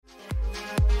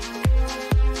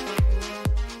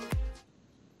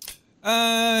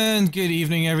And good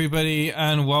evening, everybody,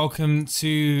 and welcome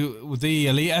to the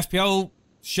Elite FPL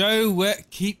show where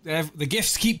the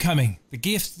gifts keep coming. The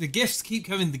gifts keep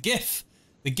coming. The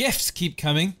gifts keep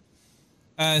coming.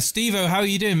 Steve-O, how are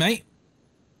you doing, mate?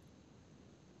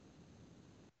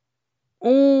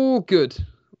 All good.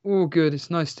 It's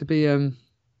nice to be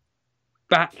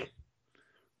back,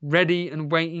 ready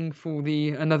and waiting for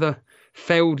another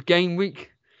failed game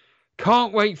week.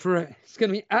 Can't wait for it. It's going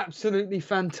to be absolutely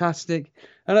fantastic.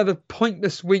 Another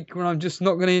pointless week where I'm just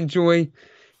not going to enjoy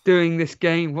doing this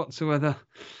game whatsoever.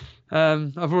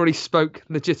 I've already spoke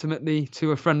legitimately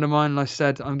to a friend of mine and I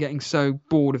said I'm getting so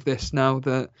bored of this now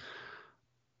that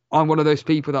I'm one of those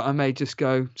people that I may just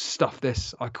go, stuff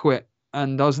this, I quit.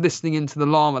 And I was listening into the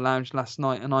Llama Lounge last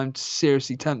night and I'm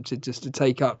seriously tempted just to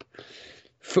take up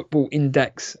Football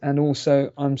Index. And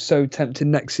also I'm so tempted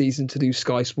next season to do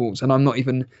Sky Sports. And I'm not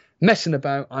even messing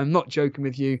about. I'm not joking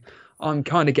with you. I'm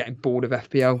kind of getting bored of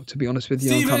FPL, to be honest with you.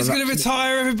 Steve-O's going to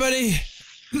retire, everybody.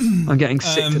 I'm getting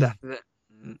sick to death of it.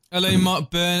 Hello, Mark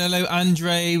Byrne. Hello,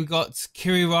 Andre. We've got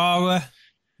Kiriwara.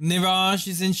 Niraj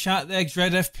is in chat there.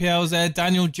 Dread FPL's there.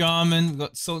 Daniel Jarman. We've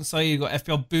got Sultan Saeed. We've got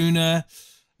FPL Booner.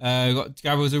 We've got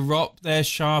Gabriel Zarop there.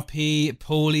 Sharpie.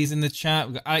 Paulie's in the chat.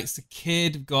 We've got Alex the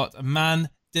Kid. We've got Aman,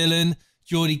 Dylan,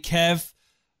 Geordie Kev.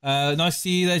 Nice to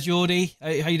see you there, Geordie. How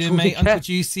you doing, mate? Uncle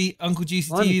Juicy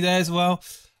TV there as well.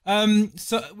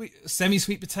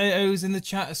 Semi-sweet potatoes in the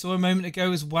chat. I saw a moment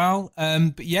ago as well.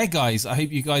 But yeah, guys, I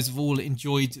hope you guys have all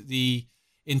enjoyed the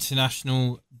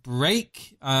international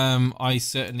break. I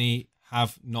certainly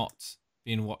have not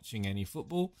been watching any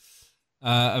football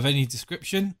of any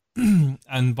description.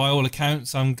 And by all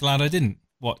accounts, I'm glad I didn't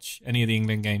watch any of the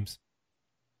England games.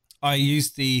 I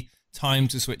used the time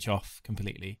to switch off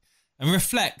completely and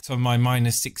reflect on my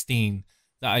 -16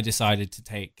 that I decided to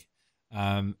take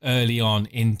early on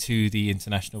into the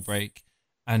international break.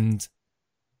 And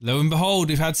lo and behold,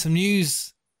 we've had some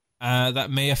news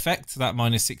that may affect that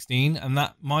 -16 and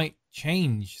that might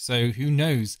change. So who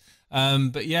knows?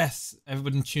 But yes,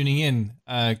 everybody tuning in,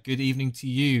 good evening to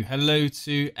you. Hello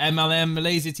to MLM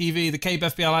Malaysia TV, the Cape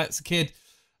FPL Alex the Kid.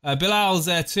 Bilal's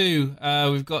there too.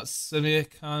 We've got Samir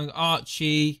Khan,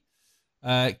 Archie,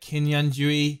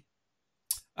 Kinyanjui.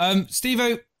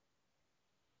 Steve-O,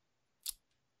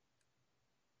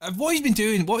 what have you been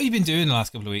doing? What have you been doing the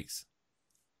last couple of weeks?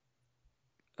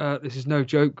 This is no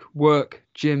joke. Work,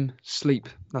 gym, sleep.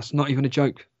 That's not even a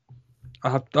joke.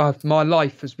 My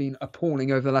life has been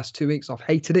appalling over the last 2 weeks. I've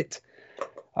hated it.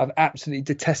 I've absolutely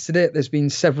detested it. There's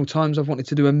been several times I've wanted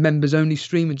to do a members only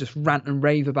stream and just rant and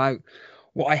rave about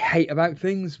what I hate about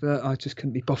things, but I just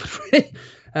couldn't be bothered really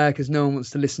because no one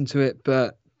wants to listen to it.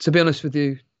 But to be honest with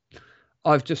you,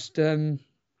 I've just been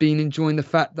enjoying the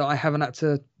fact that I haven't had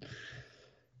to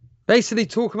basically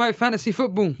talk about fantasy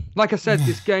football. Like I said,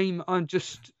 this game, I'm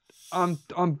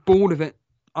bored of it.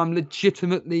 I'm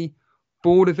legitimately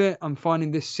bored of it. I'm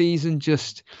finding this season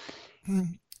just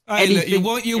anything.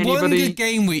 Look, you're one good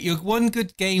game week. You're one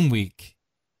good game week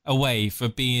away for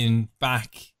being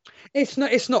back. It's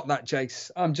not that,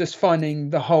 Jace. I'm just finding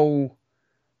the whole,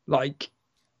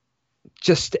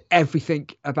 just everything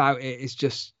about it is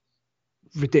just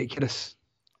ridiculous.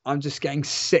 I'm just getting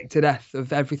sick to death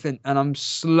of everything, and I'm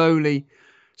slowly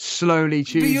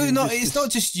choosing. But you're not. It's not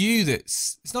just you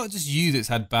that's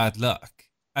had bad luck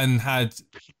and had.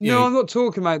 No, I'm not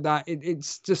talking about that.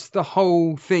 It's just the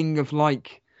whole thing of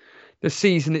the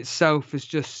season itself is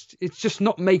just. It's just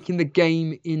not making the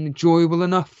game enjoyable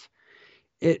enough.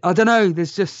 I don't know.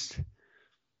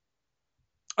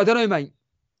 I don't know, mate.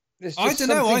 I don't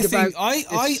know.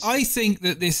 I think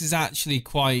that this is actually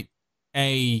quite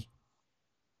a.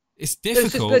 It's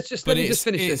difficult. Let me just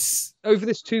finish this. Over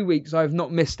this 2 weeks, I have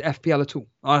not missed FPL at all.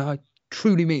 I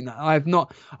truly mean that. I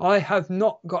have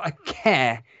not got a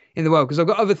care in the world because I've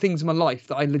got other things in my life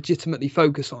that I legitimately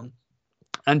focus on.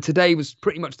 And today was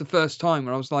pretty much the first time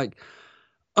where I was like,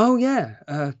 oh yeah,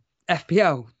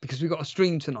 FPL, because we got a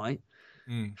stream tonight.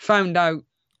 Found out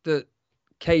that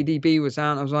KDB was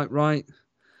out. I was like, right,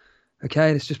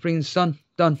 okay, let's just bring the sun.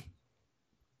 Done.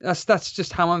 That's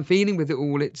just how I'm feeling with it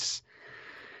all.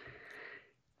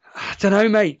 I don't know,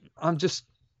 mate. I'm just,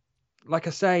 like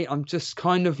I say, I'm just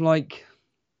kind of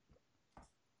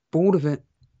bored of it.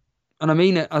 And I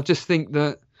mean it. I just think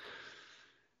that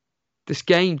this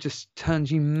game just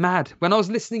turns you mad. When I was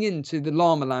listening into the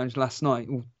Llama Lounge last night,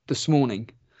 or this morning,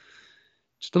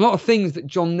 just a lot of things that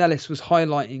John Nellis was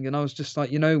highlighting. And I was just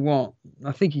like, you know what?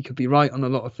 I think he could be right on a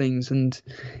lot of things. And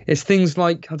it's things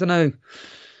like, I don't know,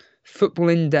 Football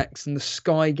Index and the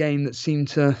Sky game that seem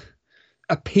to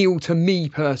appeal to me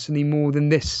personally more than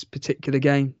this particular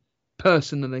game.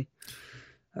 Personally.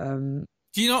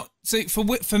 Do you not? So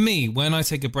for me, when I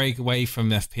take a break away from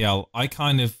FPL, I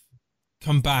kind of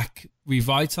come back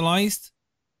revitalized,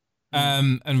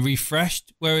 and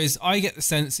refreshed. Whereas I get the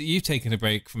sense that you've taken a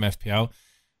break from FPL,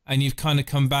 and you've kind of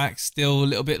come back still a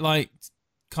little bit like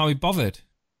can't be bothered.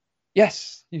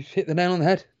 Yes, you've hit the nail on the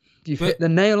head. Hit the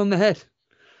nail on the head.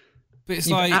 But it's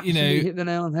like, you know, hit the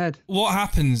nail on the head. What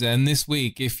happens then this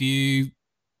week if you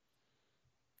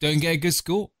don't get a good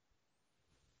score?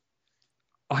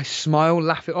 I smile,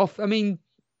 laugh it off. I mean,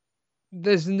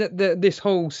 there's this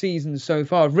whole season so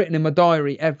far, I've written in my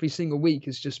diary, every single week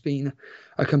has just been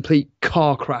a complete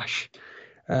car crash.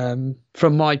 From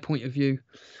my point of view,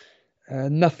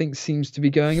 nothing seems to be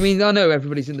going. I mean, I know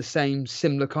everybody's in the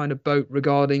similar kind of boat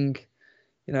regarding,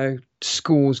 you know,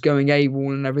 scores going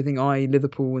AWOL and everything.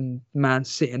 Liverpool and Man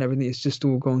City and everything. It's just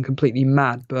all gone completely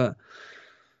mad. But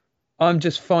I'm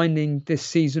just finding this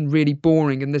season really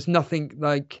boring, and there's nothing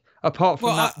like apart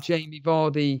from that Jamie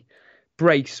Vardy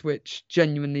brace, which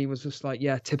genuinely was just like,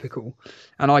 yeah, typical.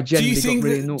 And I genuinely got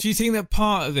really annoyed. Do you think that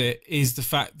part of it is the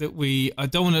fact that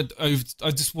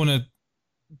I just want to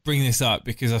bring this up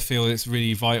because I feel it's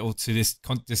really vital to this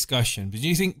discussion. But do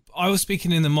you think, I was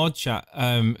speaking in the mod chat,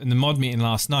 in the mod meeting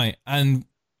last night, and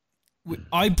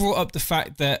I brought up the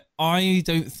fact that I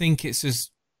don't think it's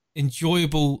as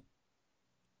enjoyable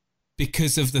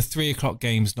because of the 3:00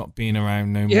 games not being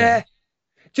around no more. Yeah.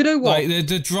 Do you know what? Like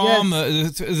the drama,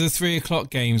 the 3:00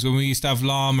 games when we used to have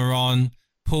Llama on,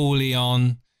 Paulie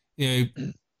on, you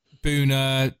know,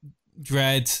 Boona,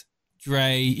 Dread,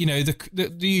 Dre, you know, the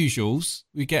usuals.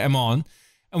 We get them on,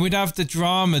 and we'd have the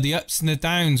drama, the ups and the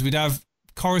downs. We'd have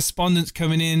correspondents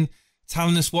coming in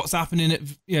telling us what's happening at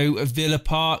Villa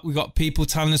Park. We got people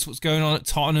telling us what's going on at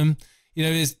Tottenham. You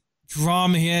know, there's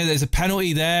drama here. There's a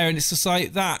penalty there, and it's just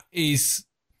like that is.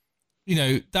 You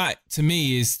know, that to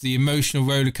me is the emotional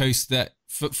roller coaster that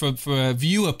for a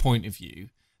viewer point of view,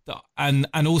 and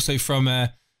also from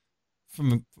a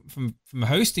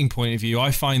hosting point of view,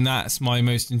 I find that's my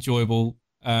most enjoyable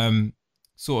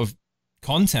sort of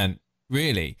content,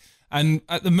 really. And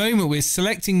at the moment, we're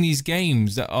selecting these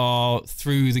games that are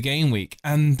through the game week,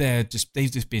 and they've just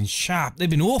been sharp. They've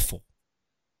been awful.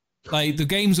 Like the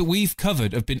games that we've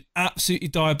covered have been absolutely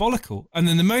diabolical. And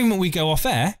then the moment we go off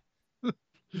air,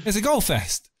 it's a goal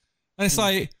fest. And it's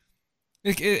like,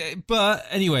 but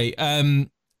anyway,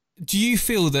 do you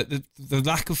feel that the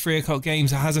lack of 3:00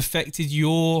 games has affected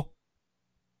your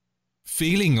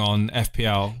feeling on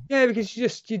FPL? Yeah, because you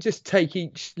just take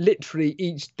each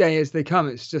day as they come.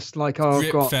 It's just like,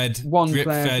 I've got one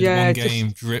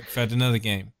game, drip fed another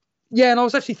game. Yeah, and I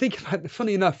was actually thinking about,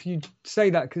 funny enough, you say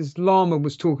that because Llama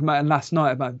was talking about it last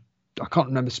night about, I can't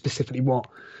remember specifically what.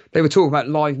 They were talking about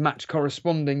live match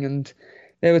corresponding, and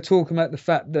they were talking about the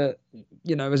fact that,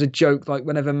 you know, as a joke, like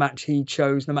whenever match he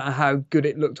chose, no matter how good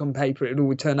it looked on paper, it would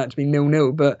always turn out to be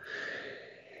 0-0. But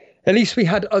at least we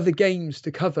had other games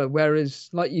to cover. Whereas,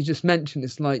 like you just mentioned,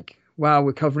 it's like, wow,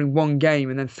 we're covering one game,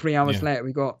 and then 3 hours later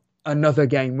we got another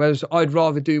game. Whereas I'd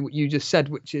rather do what you just said,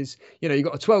 which is, you know, you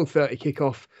got a 12:30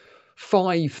 kickoff,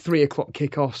 5 3:00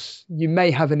 kickoffs. You may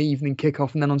have an evening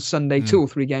kickoff, and then on Sunday 2 or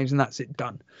 3 games, and that's it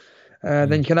done.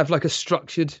 Then you can have like a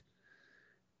structured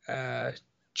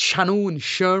channel and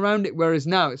show around it, whereas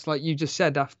now it's like you just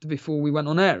said before we went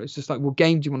on air, it's just like, what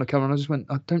game do you want to cover? And I just went,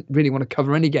 I don't really want to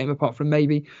cover any game apart from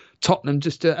maybe Tottenham,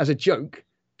 just as a joke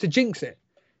to jinx it,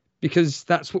 because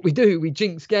that's what we do, we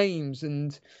jinx games.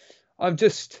 And I'm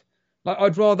just like,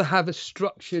 I'd rather have a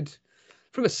structured,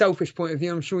 from a selfish point of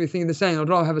view, I'm sure you're thinking the same, I'd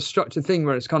rather have a structured thing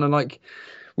where it's kind of like,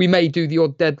 we may do the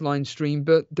odd deadline stream,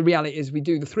 but the reality is we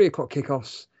do the 3:00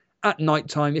 kickoffs at night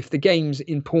time. If the game's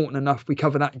important enough, we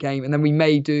cover that game, and then we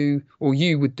may do, or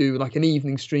you would do, like an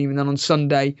evening stream, and then on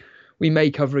Sunday we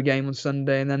may cover a game on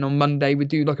Sunday, and then on Monday we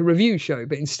do like a review show.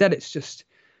 But instead it's just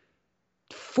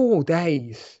 4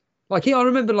 days. Like, I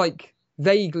remember, like,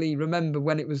 vaguely remember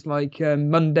when it was like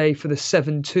Monday for the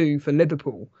 7-2 for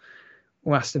Liverpool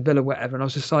or Aston Villa, whatever, and I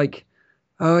was just like,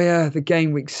 oh yeah, the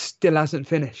game week still hasn't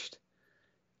finished.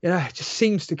 You know, it just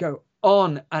seems to go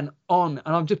on, and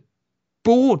I'm just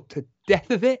bored to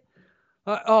death of it.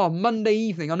 Like, Monday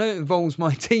evening, I know it involves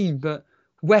my team, but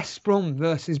West Brom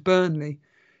versus Burnley,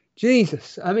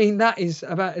 Jesus, I mean, that is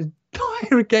about as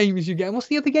dire a game as you get. And what's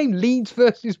the other game? Leeds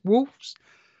versus Wolves.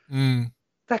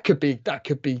 That could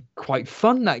be quite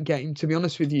fun, that game, to be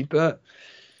honest with you. But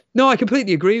no, I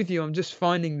completely agree with you. I'm just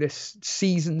finding this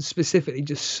season specifically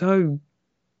just so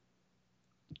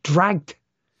dragged.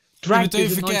 But don't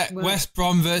forget, West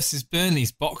Brom versus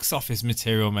Burnley's box office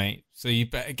material, mate. So you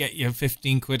better get your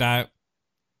 15 quid out.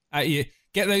 Get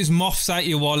those moths out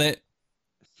your wallet.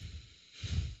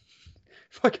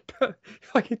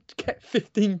 if I could get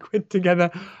 15 quid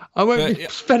together, I won't be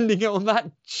spending it on that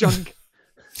junk.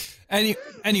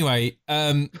 Anyway,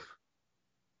 a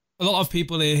lot of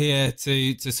people are here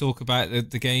to talk about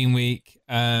the game week,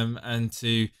 and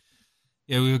to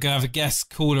we were going to have a guest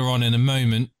caller on in a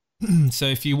moment. So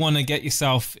if you want to get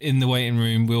yourself in the waiting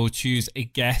room, we'll choose a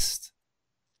guest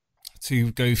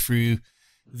to go through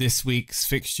this week's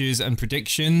fixtures and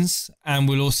predictions, and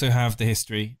we'll also have the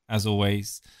history as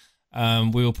always.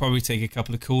 We'll probably take a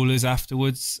couple of callers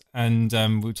afterwards, and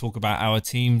we'll talk about our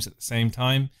teams at the same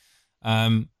time.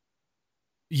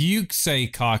 You say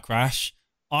car crash.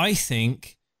 I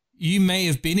think you may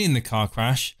have been in the car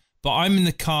crash, but I'm in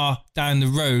the car down the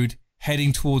road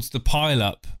heading towards the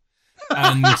pile-up,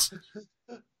 and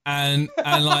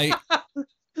I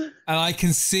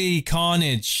can see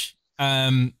carnage.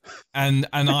 And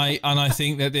I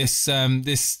think that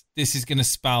this is going to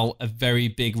spell a very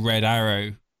big red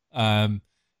arrow,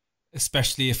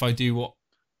 especially if I do what.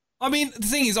 I mean, the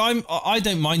thing is, I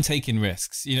don't mind taking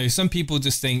risks. You know, some people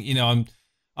just think, you know,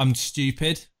 I'm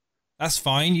stupid. That's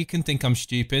fine. You can think I'm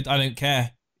stupid. I don't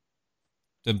care.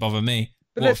 Don't bother me.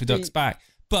 But what if it ducks back?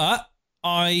 But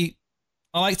I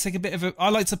like to take a bit of I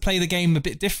like to play the game a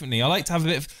bit differently. I like to have a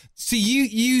bit of. See,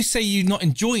 you say you're not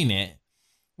enjoying it.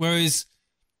 Whereas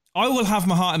I will have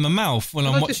my heart in my mouth when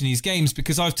I'm watching these games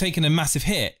because I've taken a massive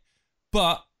hit.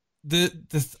 But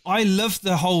I love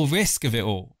the whole risk of it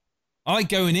all. I like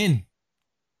going in,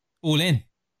 all in.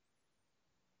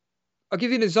 I'll give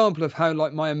you an example of how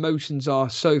like my emotions are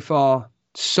so far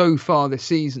this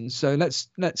season. So let's.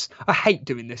 I hate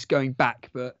doing this going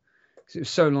back, but because it was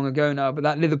so long ago now. But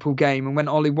that Liverpool game, and when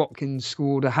Ollie Watkins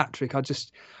scored a hat trick, I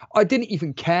didn't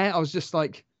even care. I was just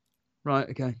like, right,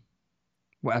 okay.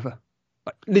 Whatever.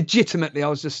 Like, legitimately, I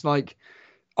was just like,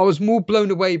 I was more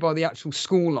blown away by the actual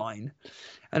scoreline.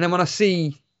 And then when I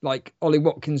see like Ollie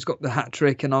Watkins got the hat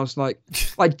trick, and I was like,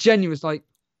 I genuinely was like,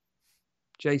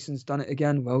 Jason's done it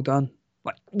again. Well done.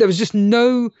 Like, there was just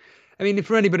no. I mean,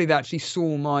 for anybody that actually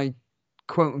saw my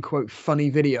quote unquote funny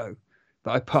video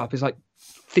that I put up, is like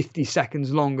 50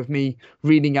 seconds long of me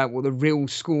reading out what the real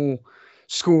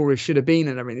scorers should have been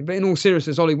and everything. But in all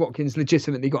seriousness, Ollie Watkins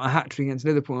legitimately got a hat-trick against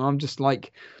Liverpool, and I'm just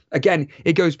like, again,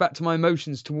 it goes back to my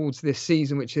emotions towards this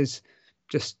season, which is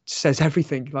just says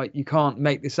everything. Like, you can't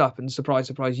make this up, and surprise,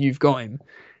 surprise, you've got him.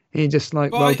 And you're just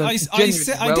like, well done. I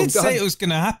did say it was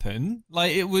going to happen.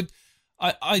 Like, it would.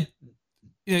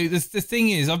 You know, the thing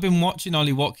is, I've been watching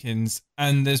Ollie Watkins,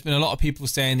 and there's been a lot of people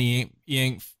saying he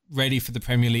ain't ready for the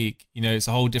Premier League. You know, it's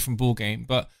a whole different ball game.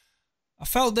 But I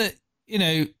felt that, you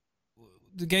know,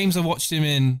 the games I watched him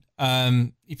in,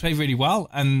 he played really well,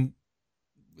 and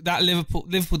that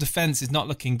Liverpool defense is not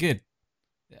looking good.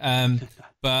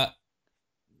 But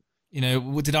you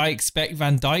know, did I expect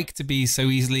Van Dijk to be so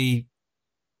easily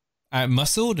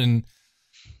out-muscled? And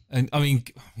I mean,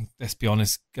 let's be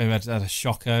honest, going had a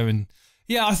shocker, and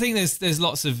yeah, I think there's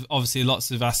lots of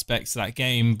aspects to that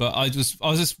game, but I was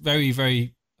just very,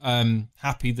 very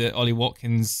happy that Ollie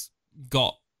Watkins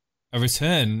got a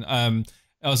return.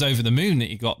 I was over the moon that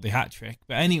he got the hat trick.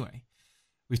 But anyway,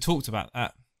 we've talked about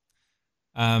that.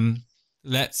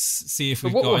 Let's see if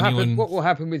we've got anyone. What will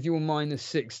happen with your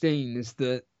 -16 is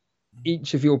that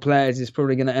each of your players is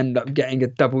probably going to end up getting a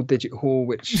double-digit haul,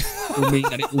 which will mean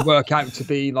that it will work out to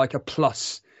be like a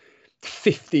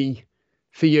 +50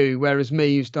 for you, whereas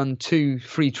me, who's done 2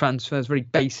 free transfers, very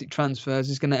basic transfers,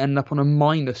 is going to end up on a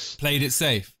minus. Played it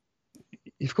safe.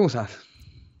 Of course I have.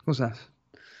 Of course I have.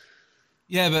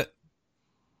 Yeah, but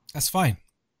that's fine.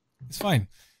 It's fine.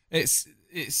 That's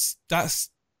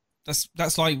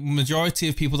like majority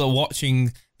of people that are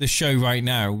watching the show right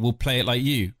now will play it like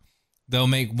you. They'll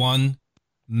make 1,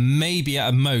 maybe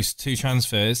at most 2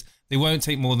 transfers. They won't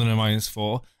take more than a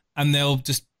 -4, and they'll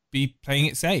just be playing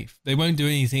it safe. They won't do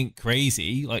anything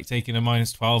crazy like taking a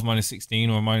 -12, -16,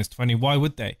 or a -20. Why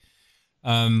would they?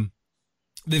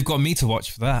 They've got me to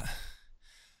watch for that.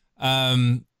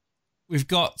 We've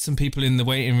got some people in the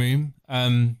waiting room.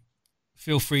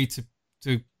 Feel free to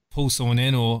pull someone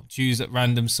in or choose at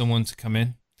random someone to come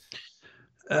in.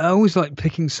 I always like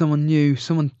picking someone new,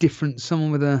 someone different,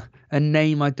 someone with a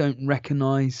name I don't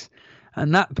recognise.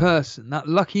 And that person, that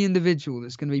lucky individual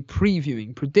that's going to be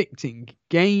predicting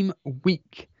game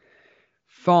week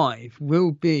 5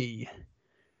 will be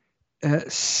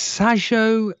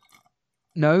Sajo.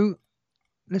 No,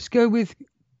 let's go with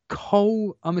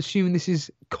Cole. I'm assuming this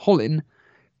is Colin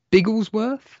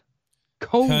Bigglesworth.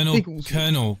 Colonel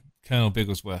Bigglesworth.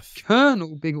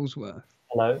 Colonel Bigglesworth.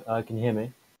 Hello, can you hear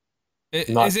me?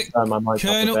 Is it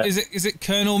Colonel? Is it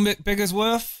Colonel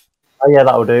Bigglesworth? Oh yeah,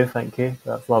 that'll do. Thank you.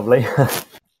 That's lovely.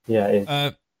 Yeah, it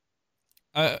is.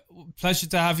 Pleasure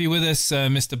to have you with us,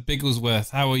 Mr.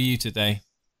 Bigglesworth. How are you today?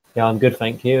 Yeah, I'm good,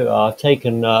 thank you. I've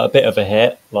taken a bit of a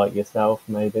hit, like yourself,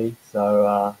 maybe.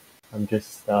 So I'm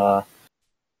just sort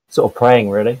of praying,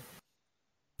 really.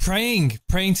 Praying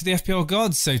to the FPL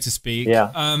gods, so to speak.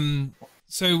 Yeah.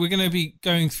 So we're going to be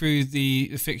going through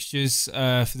the fixtures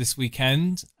for this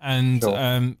weekend, and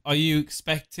Sure. are you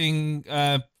expecting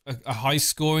a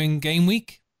high-scoring game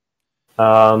week?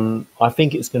 I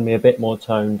think it's going to be a bit more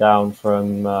toned down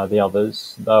from the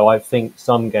others, though I think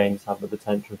some games have the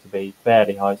potential to be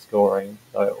fairly high scoring.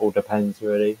 So it all depends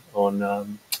really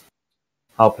on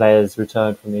how players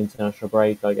return from the international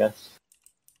break, I guess.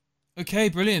 Okay,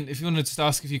 brilliant. If you want to just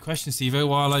ask a few questions, Stevo,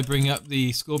 while I bring up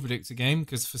the score predictor game,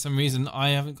 because for some reason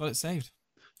I haven't got it saved.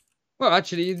 Well,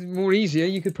 actually, it's more easier.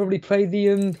 You could probably play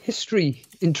the history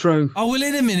intro. Oh, well,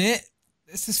 in a minute.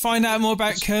 Let's just find out more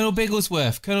about Colonel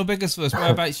Bigglesworth. Colonel Bigglesworth,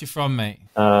 whereabouts you from, mate?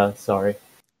 Sorry.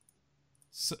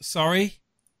 Sorry?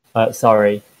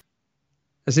 Sorry.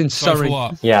 As in Sorry Surrey. for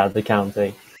what? Yeah, the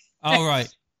county. Oh, right.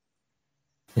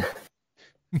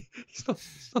 It's not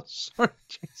sorry,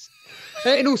 Jason.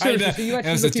 In all seriousness, are you It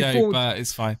actually was a looking joke, forward? but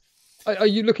it's fine. Are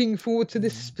you looking forward to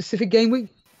this specific game week?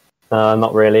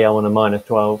 Not really. I want a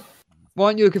 -12. Why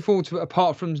aren't you looking forward to it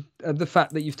apart from the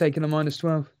fact that you've taken a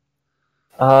 -12?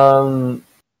 I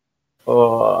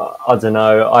don't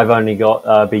know. I've only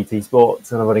got BT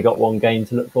Sports, and I've only got one game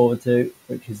to look forward to,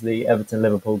 which is the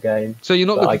Everton-Liverpool game. So you're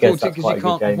not But I looking guess forward to it that's because quite you a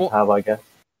good can't. game to have, I guess.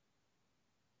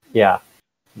 Yeah,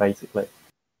 basically.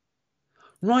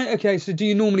 Right. Okay. So do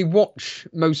you normally watch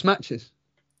most matches?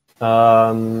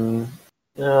 I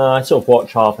sort of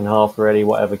watch half and half, really,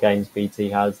 whatever games BT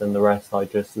has, and the rest I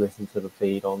just listen to the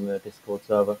feed on the Discord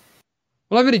server.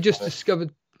 Well, I've only just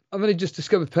discovered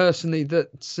personally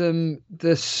that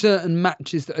there's certain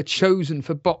matches that are chosen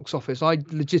for box office. I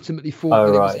legitimately thought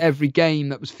that it was every game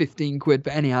that was 15 quid,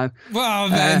 but anyhow. Well,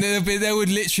 man, there would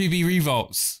literally be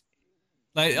revolts.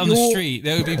 Like on the street,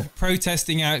 there would be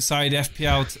protesting outside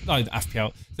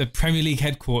the Premier League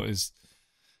headquarters.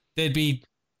 There'd be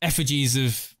effigies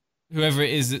of whoever it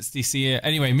is that's DC.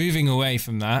 Anyway, moving away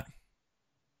from that.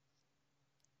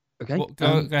 Okay.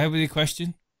 Go ahead with your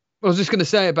question. I was just going to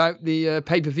say about the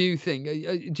pay-per-view thing.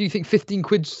 Do you think 15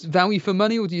 quid's value for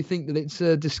money, or do you think that it's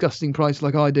a disgusting price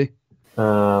like I do?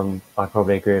 I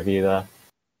probably agree with you there.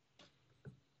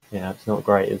 Yeah, it's not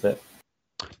great, is it?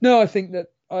 No, I think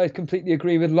that I completely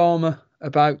agree with Llama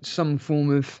about some form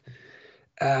of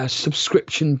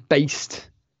subscription-based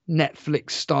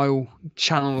Netflix-style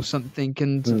channel or something.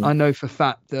 And I know for a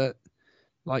fact that,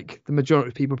 like, the majority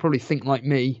of people probably think like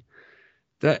me,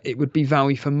 that it would be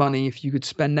value for money if you could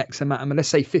spend X amount, let's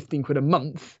say 15 quid a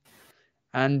month,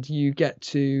 and you get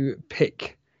to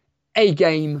pick a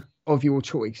game of your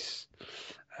choice.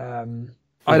 I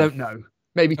don't know.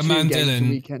 Maybe two games a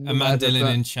weekend. Amanda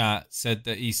Dillon in chat said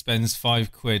that he spends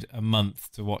 £5 a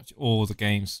month to watch all the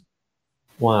games.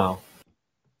 Wow.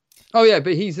 Oh yeah,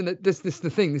 but he's in a, this is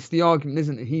the thing. This is the argument,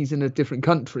 isn't it? He's in a different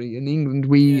country. In England,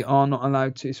 we are not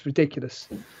allowed to. It's ridiculous.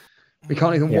 We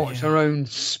can't even watch our own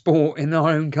sport in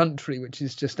our own country, which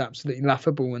is just absolutely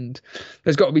laughable. And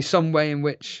there's got to be some way in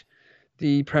which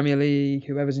the Premier League,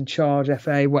 whoever's in charge,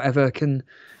 FA, whatever, can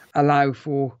allow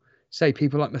for, say,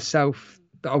 people like myself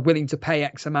that are willing to pay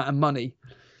X amount of money,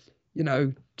 you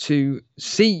know, to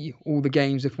see all the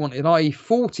games if wanted, i.e.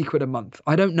 40 quid a month.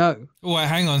 I don't know. Oh, wait,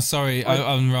 hang on. Sorry,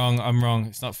 I'm wrong.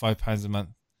 It's not £5 a month.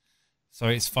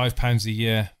 Sorry, it's £5 a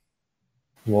year.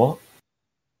 What?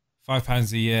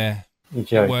 £5 a year.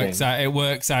 You're It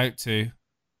works out to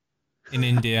in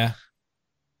India.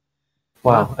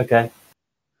 Wow. Okay.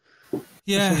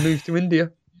 Yeah. Move to India.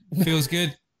 Feels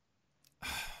good.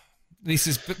 At least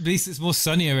it's more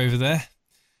sunnier over there.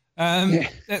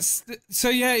 Let's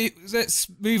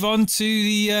move on to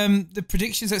the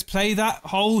predictions. Let's play that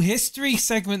whole history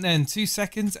segment then. 2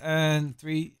 seconds and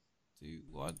 3, 2,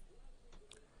 1.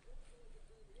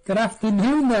 Good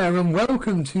afternoon there, and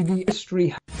welcome to the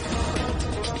history.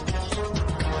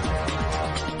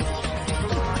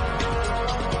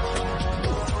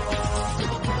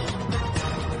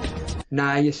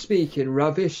 Now you're speaking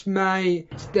rubbish, mate.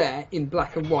 It's there in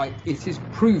black and white. It is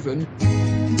proven.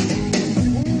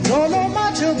 Don't know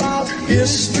much about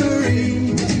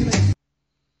history.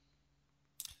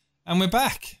 And we're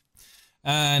back.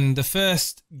 And the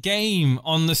first game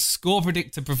on the score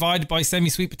predictor provided by Semi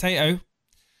Sweet Potato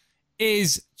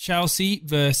is Chelsea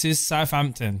versus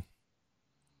Southampton.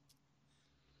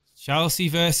 Chelsea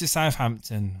versus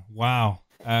Southampton. Wow.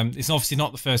 It's obviously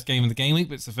not the first game of the game week,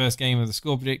 but it's the first game of the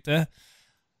score predictor.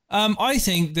 I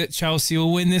think that Chelsea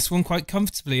will win this one quite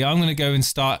comfortably. I'm going to go and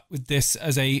start with this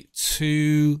as a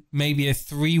 2, maybe a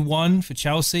 3-1 for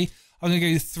Chelsea. I'm going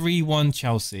to go 3-1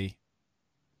 Chelsea.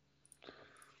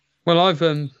 Well, I've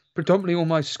predominantly all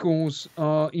my scores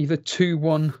are either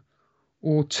 2-1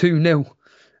 or 2-0.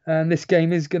 And this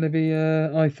game is going to be,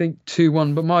 I think,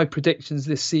 2-1. But my predictions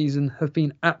this season have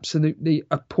been absolutely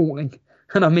appalling.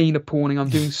 And I mean appalling. I'm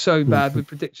doing so bad with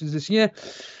predictions this year.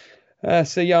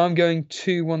 So, yeah, I'm going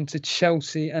 2-1 to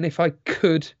Chelsea. And if I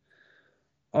could,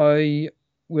 I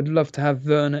would love to have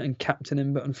Werner and captain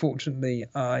him. But unfortunately,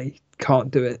 I can't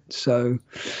do it. So,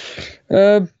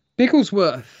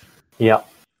 Bigglesworth. Yeah.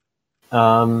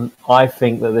 I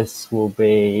think that this will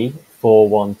be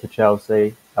 4-1 to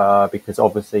Chelsea because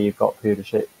obviously you've got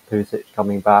Pulisic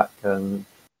coming back and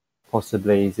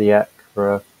possibly Ziyech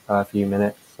for a few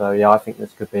minutes. So, yeah, I think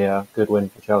this could be a good win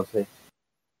for Chelsea.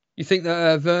 You think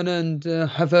that Werner and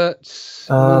Havertz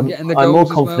will get in the goals? I'm more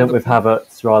confident with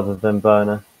Havertz rather than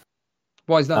Werner.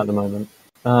 Why is that? At the moment.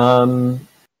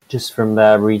 Just from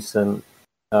their recent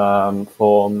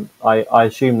form. I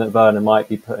assume that Werner might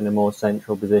be put in a more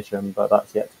central position, but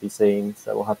that's yet to be seen.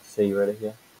 So we'll have to see, really.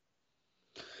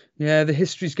 Yeah, the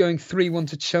history's going 3-1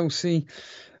 to Chelsea.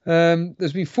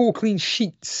 There's been 4 clean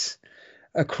sheets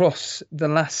across the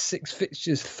last 6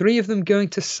 fixtures. 3 of them going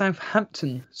to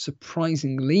Southampton,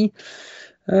 surprisingly.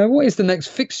 What is the next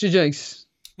fixture, Jace?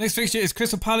 Next fixture is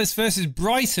Crystal Palace versus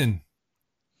Brighton.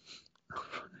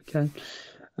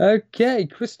 Okay,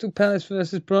 Crystal Palace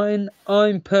versus Brighton.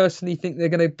 I personally think they're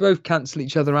going to both cancel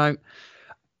each other out.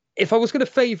 If I was going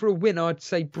to favour a win, I'd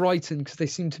say Brighton because they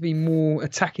seem to be more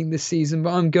attacking this season.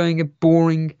 But I'm going a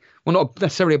boring, well, not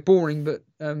necessarily a boring, but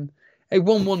a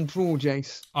 1-1 draw,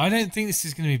 Jace. I don't think this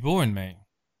is going to be boring, mate.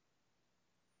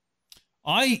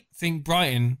 I think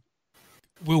Brighton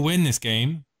will win this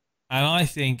game, and I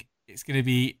think it's going to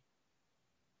be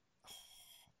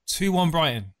 2-1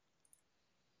 Brighton.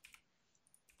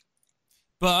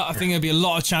 But I think there'll be a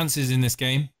lot of chances in this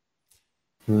game.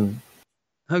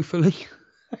 Hopefully.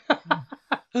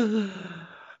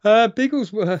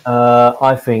 Bigglesworth.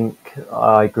 I think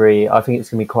I agree. I think it's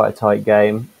going to be quite a tight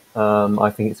game. I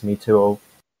think it's going to be 2-2.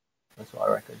 That's what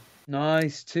I reckon.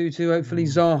 Nice. 2-2. Hopefully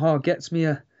Zaha gets me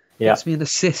an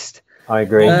assist. I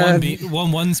agree.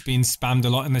 1-1's been spammed a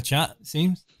lot in the chat, it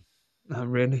seems. Not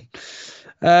really.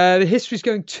 The history's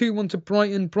going 2-1 to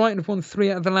Brighton. Brighton have won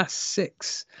 3 out of the last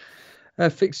 6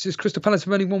 fixtures. Crystal Palace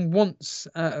have only won once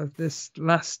out of this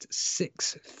last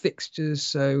 6 fixtures.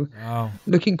 So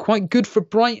looking quite good for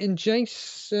Brighton,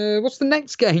 Jace. What's the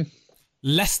next game?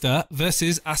 Leicester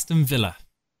versus Aston Villa.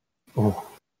 Oh.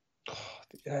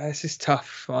 This is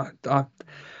tough.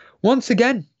 Once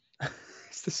again,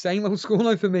 it's the same old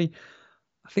scoreline for me.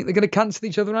 I think they're going to cancel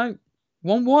each other out.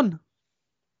 1-1.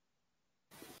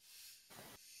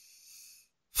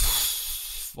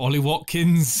 Ollie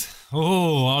Watkins.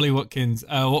 Oh, Ollie Watkins.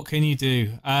 What can you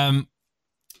do? I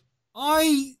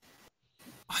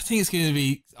think it's going to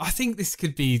be... I think this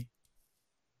could be...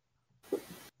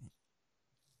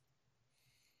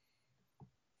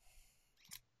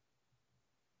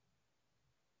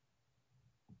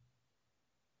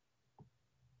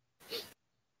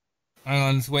 Hang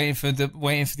on, just waiting for the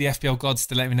FPL gods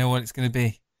to let me know what it's going to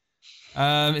be.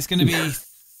 It's going to be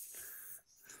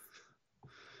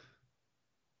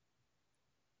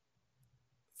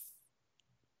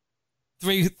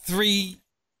 3-2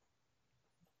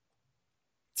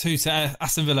 to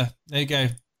Aston Villa. There you go.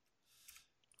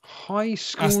 High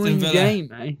scoring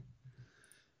game, eh?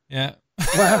 Yeah.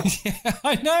 Wow. Yeah,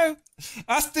 I know.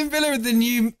 Aston Villa are the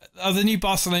new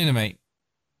Barcelona, mate.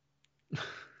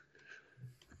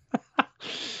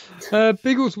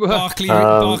 Bigglesworth.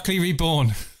 Barkley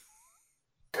reborn.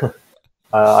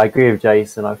 I agree with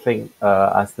Jason. I think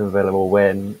Aston Villa will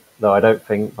win, though I don't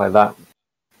think by that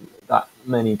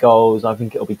many goals. I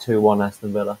think it'll be 2-1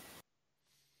 Aston Villa.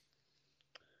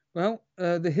 Well,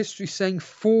 the history's saying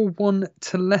 4-1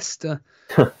 to Leicester.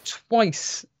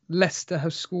 Twice Leicester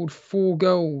have scored 4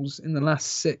 goals in the last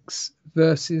 6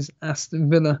 versus Aston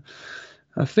Villa.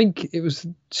 I think it was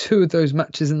 2 of those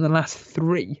matches in the last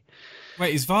 3.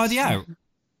 Wait, is Vardy out?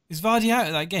 Is Vardy out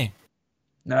of that game?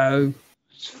 No,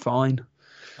 it's fine.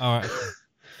 All right.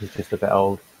 He's just a bit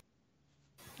old.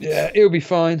 Yeah, it'll be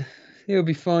fine. He'll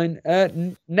be fine.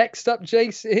 Next up,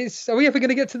 Jace, is... Are we ever going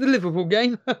to get to the Liverpool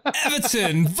game?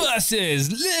 Everton versus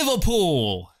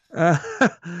Liverpool.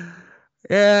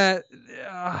 Yeah,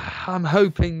 I'm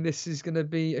hoping this is going to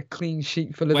be a clean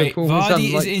sheet for Liverpool. Wait,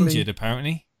 Vardy is injured,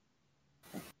 apparently.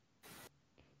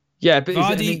 Yeah, but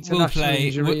Vardy is it an international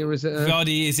injury or is it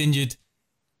Vardy is injured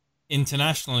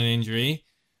international injury.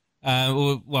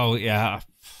 Well, yeah.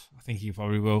 I think he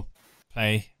probably will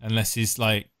play unless he's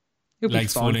like He'll be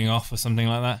legs fine. falling off or something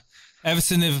like that.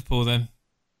 Everton, Liverpool, then.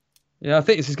 Yeah, I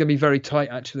think this is going to be very tight.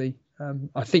 Actually,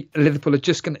 I think Liverpool are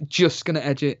just going to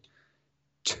edge it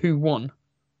 2-1.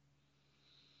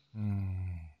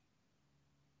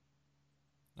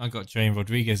 I got Jane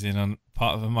Rodriguez in on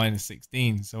part of a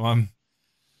 -16, so I'm.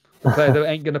 Player that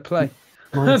ain't going to play.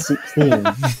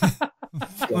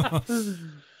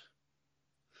 -16.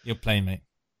 You're playing, mate.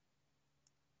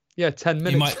 Yeah, 10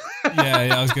 minutes. You might.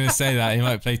 Yeah, I was going to say that he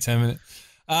might play 10 minutes.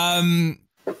 I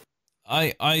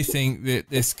think that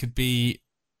this could be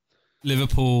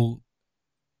Liverpool,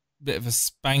 bit of a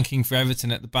spanking for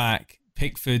Everton at the back.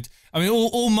 Pickford. I mean,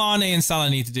 all Mane and Salah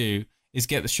need to do is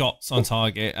get the shots on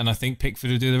target, and I think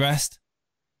Pickford will do the rest.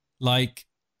 Like,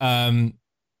 I'm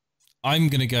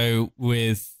going to go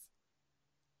with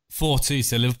 4-2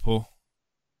 to Liverpool.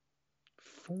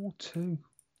 4-2.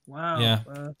 Wow. Yeah.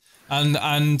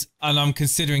 And I'm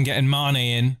considering getting Mane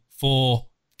in for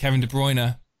Kevin De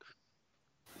Bruyne.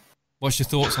 What's your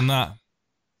thoughts on that?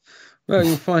 Well,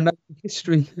 you'll find out in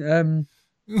history. In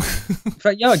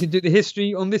fact, yeah, I could do the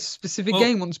history on this specific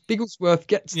game once Bigglesworth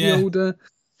gets the older.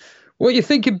 What are you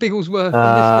thinking, Bigglesworth,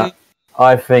 on this game?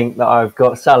 I think that I've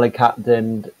got Salah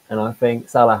captained, and I think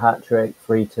Salah hat-trick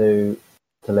 3-2 to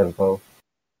Liverpool.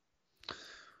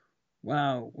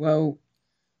 Wow. Well,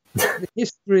 the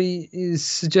history is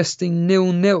suggesting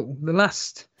 0-0. The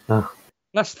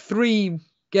last 3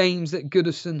 games at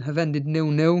Goodison have ended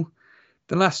 0-0.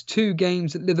 The last 2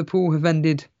 games at Liverpool have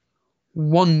ended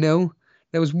 1-0.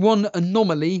 There was one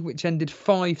anomaly which ended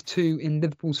 5-2 in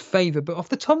Liverpool's favour. But off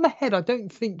the top of my head, I don't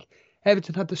think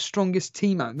Everton had the strongest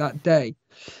team out that day.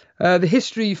 The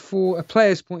history for a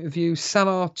player's point of view,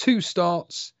 Salah, 2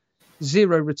 starts,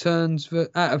 0 returns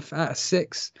out of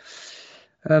 6.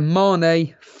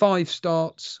 Mane, 5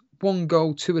 starts, 1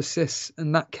 goal, 2 assists,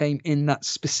 and that came in that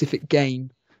specific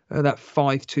game, that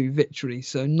 5-2 victory.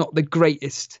 So not the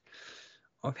greatest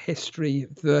of history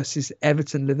versus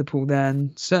Everton, Liverpool there,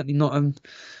 and certainly not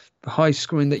the high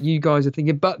scoring that you guys are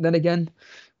thinking. But then again,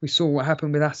 we saw what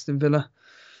happened with Aston Villa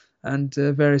and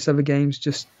various other games.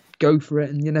 Just go for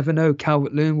it, and you never know.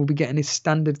 Calvert-Lewin will be getting his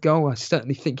standard goal. I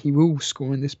certainly think he will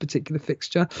score in this particular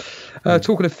fixture.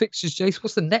 Talking of fixtures, Jace,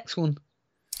 what's the next one?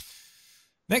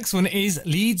 Next one is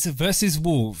Leeds versus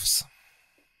Wolves.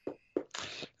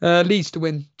 Leeds to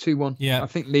win 2-1. Yeah, I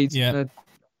think Leeds going to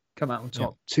come out on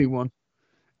top 2-1.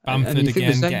 Bamford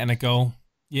again getting a goal.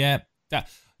 Yeah.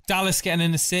 Dallas getting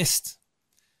an assist.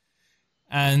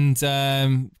 And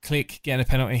Click getting a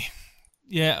penalty.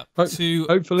 Yeah.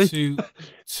 Hopefully.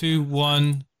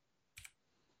 2-1.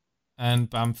 And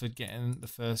Bamford getting the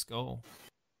first goal.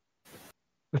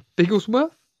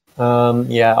 Bigglesworth?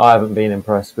 Yeah, I haven't been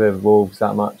impressed with Wolves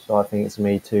that much, so I think it's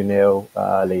me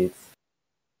 2-0 Leeds.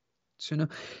 2-0.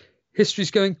 History's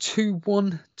going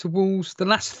 2-1 to Wolves. The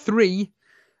last 3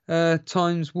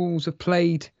 times Wolves have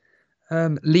played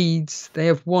Leeds, they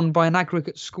have won by an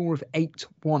aggregate score of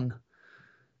 8-1.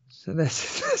 So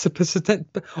there's a percent.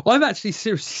 I'm actually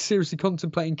seriously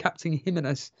contemplating captaining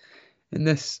Jimenez in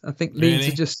this. I think Leeds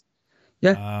are just,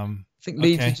 I think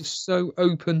Leeds are just so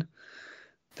open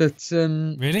that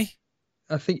really,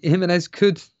 I think Jimenez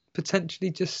could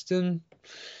potentially just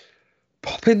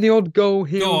pop in the odd goal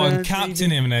here. Go on,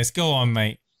 captain Jimenez. Go on,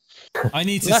 mate. I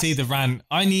need to see the rant.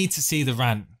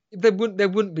 There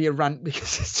wouldn't be a rant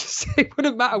because it's just, it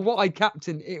wouldn't matter what I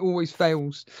captain, it always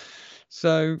fails.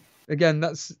 So again,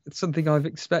 that's something I've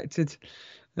expected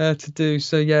to do.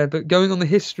 So yeah, but going on the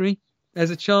history, there's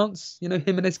a chance.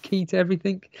 Jimenez key to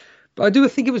everything. But I do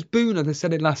think it was Booner that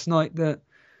said it last night that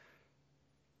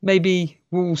maybe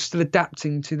Wolves still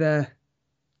adapting to their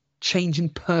change in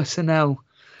personnel,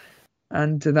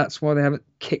 and that's why they haven't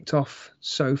kicked off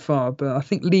so far. But I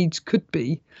think Leeds could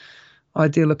be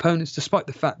ideal opponents, despite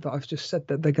the fact that I've just said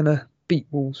that they're going to beat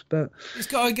Wolves. But he's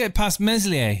got to get past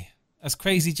Meslier, as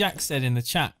Crazy Jack said in the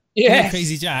chat. Yeah,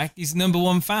 Crazy Jack, he's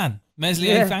 #1 fan.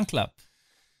 Meslier fan club.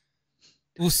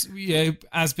 Also,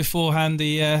 as beforehand,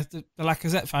 the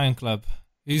Lacazette fan club,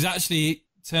 who's actually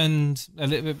turned a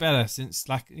little bit better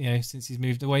since he's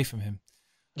moved away from him.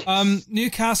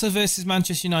 Newcastle versus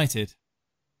Manchester United.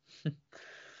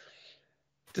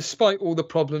 Despite all the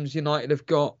problems United have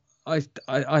got,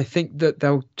 I think that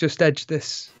they'll just edge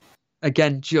this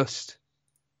again. Just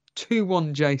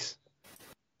 2-1, Jace.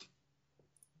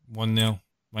 1-0,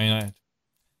 Man United.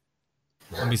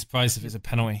 I'd be surprised if it's a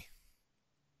penalty.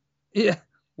 Yeah.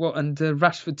 Well, and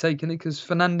Rashford taking it because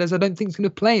Fernandes, I don't think, is going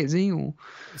to play, is he? Or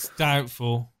it's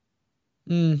doubtful.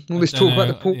 All this talk about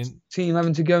the Portugal team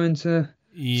having to go into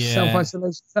self-isolation.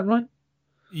 Is that right?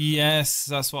 Yes,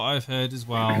 that's what I've heard as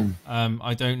well.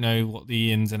 I don't know what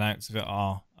the ins and outs of it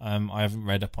are. I haven't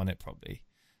read up on it properly,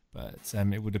 but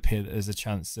it would appear that there's a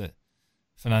chance that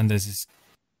Fernandes is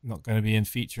not going to be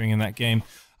featuring in that game.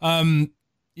 1-0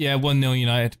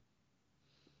 United.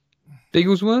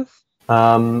 Bigglesworth?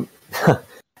 I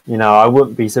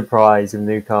wouldn't be surprised if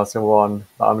Newcastle won,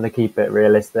 but I'm going to keep it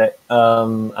realistic.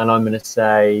 And I'm going to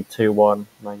say 2-1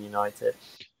 Man United.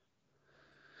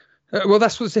 Well,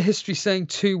 that's what the history saying,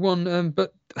 2-1.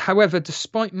 But however,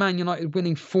 despite Man United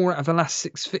winning 4 out of the last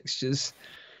 6 fixtures,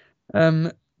 2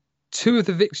 of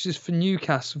the victories for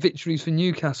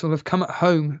Newcastle have come at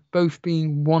home, both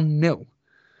being 1-0.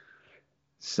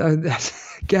 So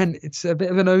that's, again, it's a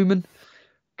bit of an omen.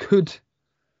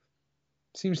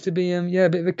 Seems to be a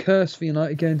bit of a curse for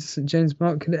United going to St James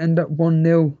Park. Could it end up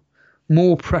 1-0?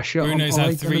 More pressure. Bruno's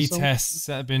had 3 tests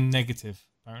that have been negative,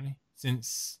 apparently,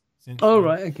 since. Oh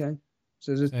right, okay.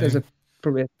 So there's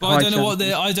probably. But I don't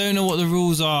know what the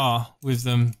rules are with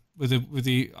them. With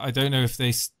the I don't know if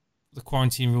the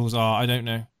quarantine rules are. I don't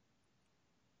know.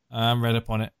 I haven't read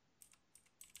up on it,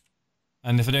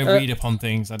 and if I don't read up on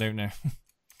things, I don't know.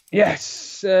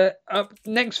 Yes. Up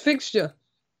next fixture.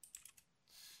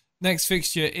 Next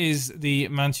fixture is the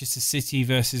Manchester City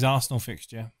versus Arsenal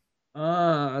fixture.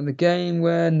 And the game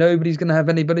where nobody's going to have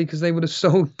anybody because they would have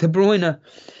sold De Bruyne.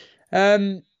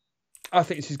 I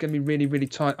think this is going to be really, really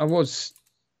tight. I was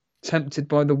tempted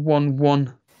by the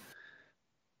 1-1.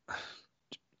 Do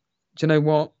you know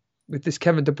what? With this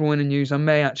Kevin De Bruyne news, I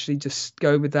may actually just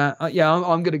go with that.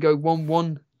 I'm going to go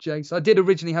 1-1, Jace. I did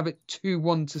originally have it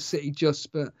 2-1 to City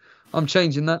but I'm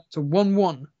changing that to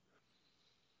 1-1.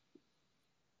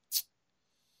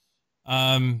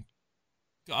 I'm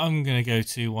going to go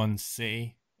 2-1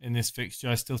 City in this fixture.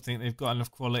 I still think they've got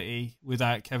enough quality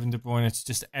without Kevin De Bruyne to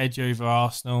just edge over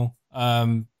Arsenal,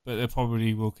 but they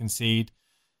probably will concede.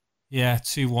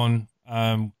 2-1.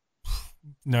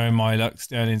 Knowing my luck,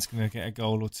 Sterling's going to get a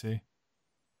goal or 2.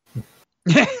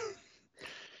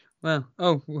 Well,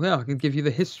 I can give you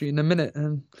the history in a minute.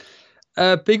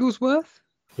 Bigglesworth?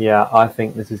 Yeah, I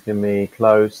think this is going to be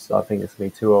close. I think it's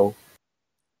going to be 2-0.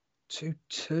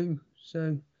 2-2.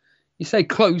 So you say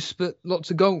close, but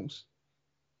lots of goals.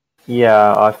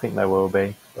 Yeah, I think there will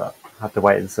be, but I have to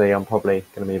wait and see. I'm probably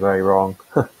going to be very wrong.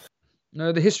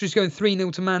 No, the history's going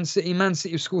 3-0 to Man City. Man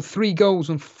City have scored 3 goals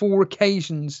on 4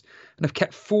 occasions and have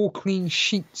kept 4 clean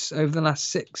sheets over the last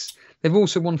 6. They've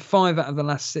also won 5 out of the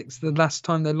last 6. The last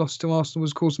time they lost to Arsenal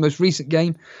was, of course, the most recent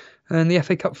game, and the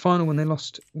FA Cup final when they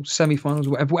lost, semi-finals,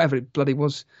 whatever it bloody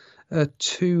was,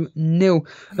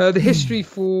 2-0. The history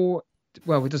for,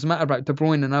 well, it doesn't matter about De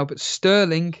Bruyne now, but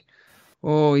Sterling.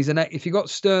 Oh, if you got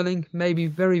Sterling, maybe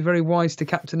very, very wise to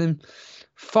captain him.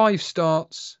 5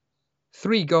 starts,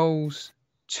 3 goals,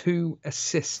 2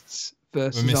 assists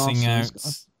versus Arsenal. We're missing Arsenal.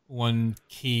 out one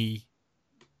key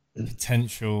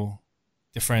potential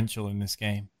differential in this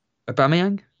game.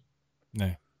 Aubameyang?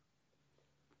 No.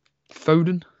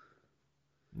 Foden?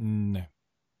 No.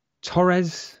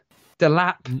 Torres?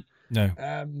 Delap? No.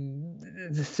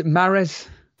 Mahrez?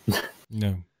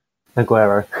 No.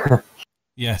 Aguero.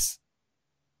 Yes.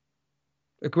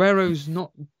 Aguero's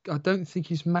not. I don't think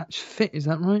he's match fit. Is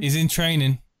that right? He's in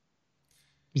training.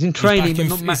 He's in training, but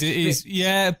not match fit.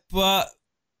 Yeah, but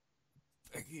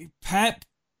Pep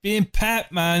being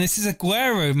Pep, man. This is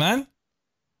Aguero, man.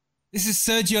 This is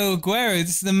Sergio Aguero.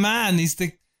 This is the man. He's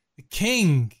the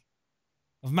king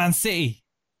of Man City.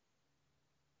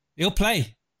 He'll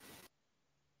play,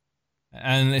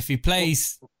 and if he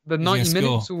plays, the 90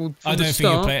 minutes or I don't think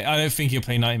he'll play. I don't think he'll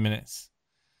play 90 minutes.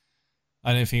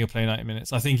 I don't think he'll play 90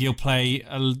 minutes. I think he'll play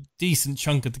a decent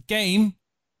chunk of the game,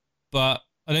 but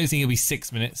I don't think it'll be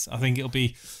 6 minutes. I think it'll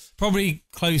be probably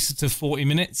closer to 40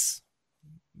 minutes,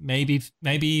 maybe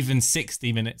even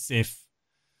 60 minutes. If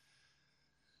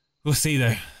we'll see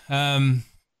though. But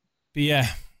yeah.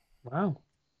 Wow.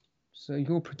 So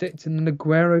you're predicting an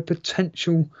Aguero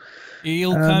potential?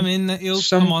 He'll come in. He'll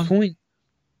come on. Point.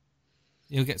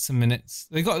 He'll get some minutes.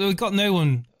 They've got no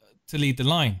one to lead the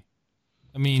line.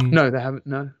 I mean, no, they haven't.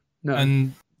 No.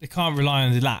 And they can't rely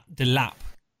on the lap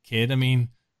kid. I mean,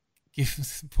 give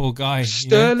the poor guy.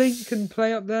 Sterling can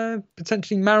play up there.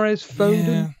 Potentially Mahrez, Foden.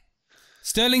 Yeah.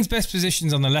 Sterling's best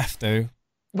position's on the left, though.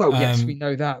 Well, yes, we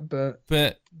know that, but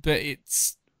he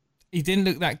didn't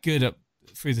look that good up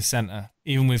through the centre,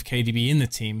 even with KDB in the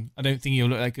team. I don't think he'll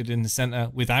look that good in the centre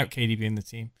without KDB in the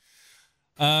team.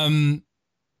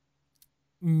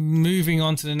 Moving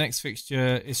on to the next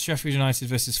fixture is Sheffield United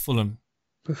versus Fulham.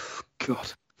 Oh,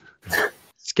 God.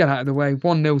 Let's get out of the way.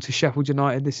 1-0 to Sheffield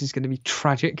United. This is going to be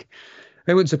tragic.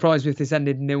 It wouldn't surprise me if this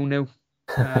ended 0-0.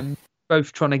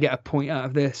 both trying to get a point out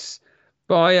of this.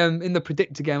 But I am in the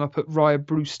predictor game. I put Ryan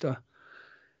Brewster.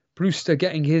 Brewster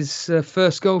getting his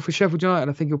first goal for Sheffield United.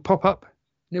 I think he'll pop up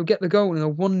and he'll get the goal in a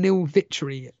 1-0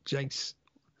 victory, Jace.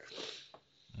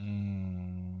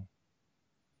 I'm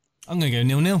going to go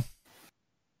 0-0.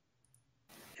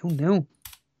 0-0.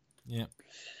 Yeah.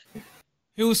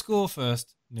 Who will score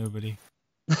first? Nobody.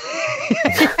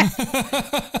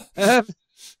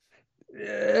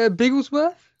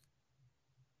 Bigglesworth?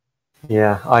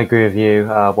 Yeah, I agree with you.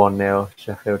 1-0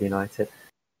 Sheffield United.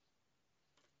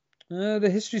 The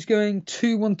history's going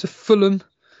 2-1 to Fulham.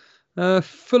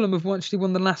 Fulham have actually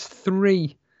won the last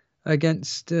 3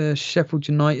 against Sheffield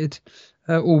United,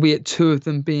 albeit 2 of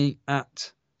them being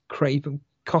at Craven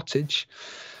Cottage.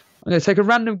 I'm going to take a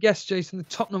random guess, Jason. The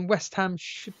Tottenham West Ham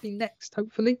should be next,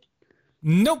 hopefully.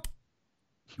 Nope.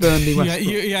 Burnley West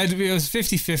Brom. It was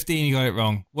 50-50 and you got it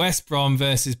wrong. West Brom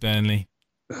versus Burnley.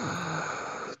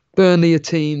 Burnley, a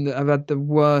team that have had the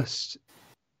worst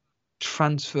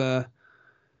transfer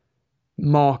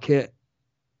market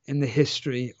in the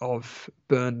history of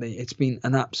Burnley. It's been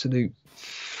an absolute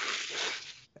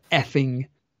effing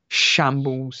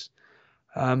shambles.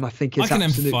 I think it's I can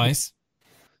absolutely... empathise.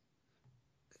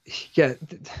 Yeah,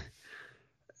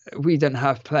 we don't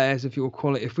have players of your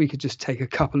quality. If we could just take a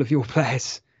couple of your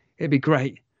players, it'd be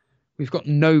great. We've got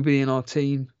nobody in our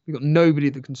team. We've got nobody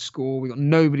that can score. We've got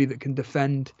nobody that can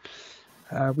defend.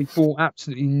 We bought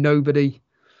absolutely nobody.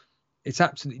 It's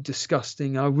absolutely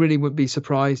disgusting. I really wouldn't be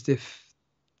surprised if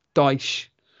Dyche,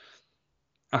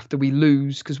 after we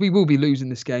lose, because we will be losing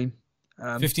this game.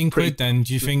 15 quid then.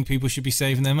 Do you think people should be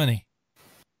saving their money?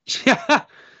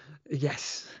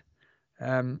 Yes.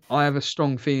 I have a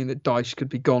strong feeling that Dyche could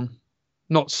be gone.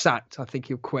 Not sacked. I think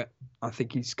he'll quit. I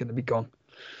think he's going to be gone.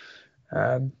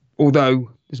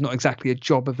 Although there's not exactly a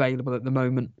job available at the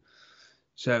moment.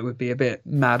 So it would be a bit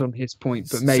mad on his point,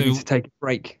 but maybe to take a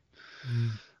break.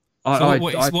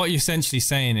 What you're essentially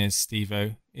saying is,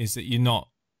 Steve-O, is that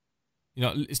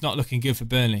it's not looking good for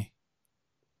Burnley.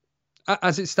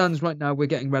 As it stands right now, we're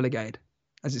getting relegated.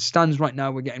 As it stands right now,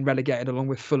 we're getting relegated along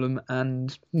with Fulham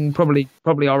and probably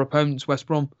our opponents, West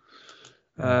Brom.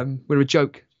 We're a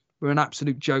joke. We're an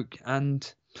absolute joke.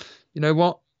 And you know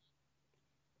what?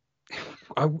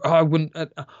 I wouldn't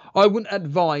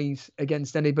advise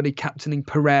against anybody captaining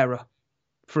Pereira,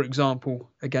 for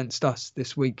example, against us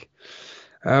this week.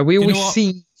 We always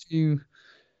seem to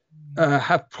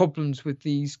have problems with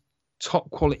these top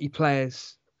quality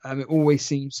players. It always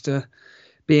seems to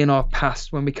be in our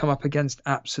past when we come up against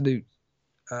absolute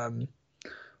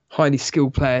highly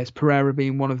skilled players, Pereira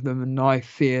being one of them, and I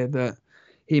fear that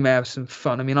he may have some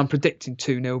fun. I mean, I'm predicting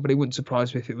 2-0, but it wouldn't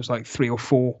surprise me if it was like 3 or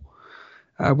 4.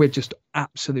 We're just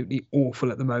absolutely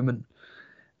awful at the moment.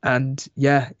 And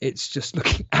yeah, it's just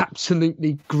looking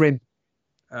absolutely grim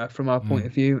from our point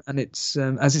of view. And it's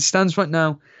as it stands right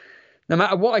now, no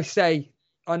matter what I say,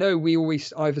 I know we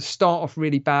always either start off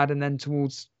really bad and then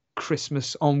towards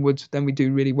Christmas onwards, then we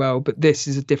do really well. But this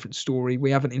is a different story. We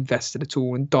haven't invested at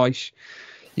all. And Dyche,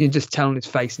 you can just tell on his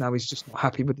face now he's just not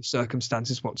happy with the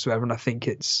circumstances whatsoever. And I think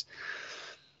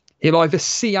he'll either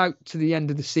see out to the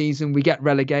end of the season, we get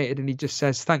relegated, and he just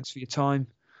says, thanks for your time,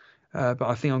 but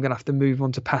I think I'm going to have to move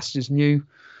on to pastures new.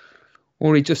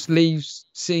 Or he just leaves,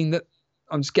 seeing that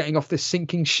I'm just getting off this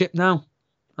sinking ship now.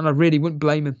 And I really wouldn't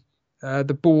blame him.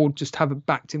 The board just haven't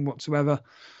backed him whatsoever.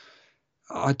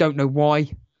 I don't know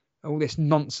why. All this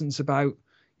nonsense about,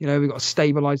 we've got to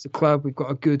stabilise the club. We've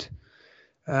got a good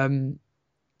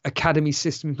academy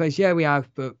system in place. Yeah, we have,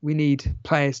 but we need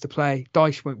players to play.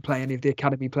 Dyche won't play any of the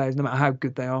academy players, no matter how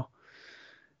good they are.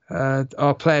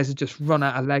 Our players have just run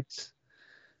out of legs,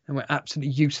 and we're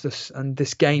absolutely useless. And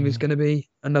this game is going to be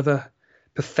another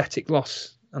pathetic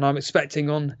loss. And I'm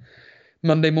expecting on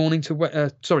Tuesday morning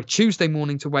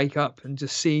to wake up and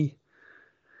just see,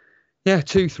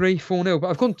 2-3, 4-0. But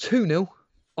I've gone 2-0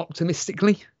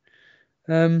 optimistically.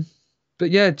 But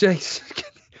yeah, Jace,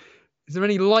 is there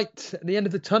any light at the end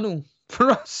of the tunnel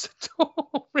for us at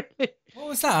all, really? What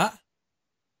was that?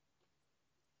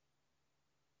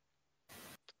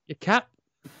 Your cat?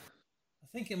 I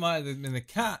think it might have been the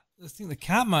cat. I think the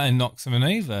cat might have knocked someone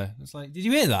over. It's like, did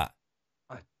you hear that?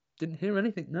 I didn't hear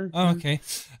anything, no. Oh, okay.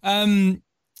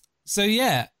 So,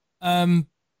 yeah.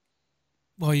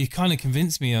 Well, you kind of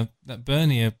convinced me that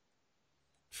Burnley are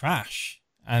trash.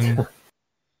 And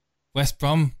West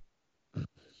Brom,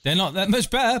 they're not that much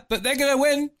better, but they're going to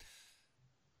win.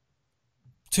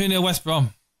 2-0 West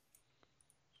Brom.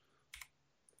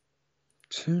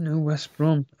 2-0 West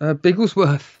Brom.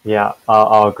 Bigglesworth. Yeah,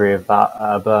 I'll agree with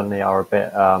that. Burnley are a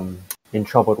bit in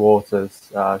troubled waters,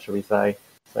 shall we say.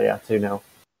 So yeah, 2-0.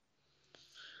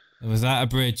 Was that a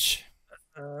bridge?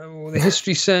 Well, the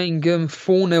history saying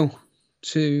 4-0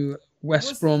 to West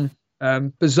Was- Brom.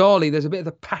 Bizarrely, there's a bit of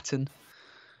a pattern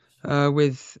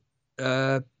with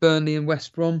Burnley and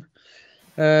West Brom.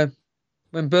 When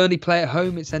Burnley play at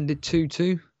home, it's ended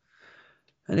 2-2.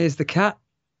 And here's the cat.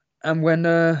 And when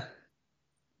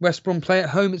West Brom play at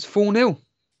home, it's 4-0.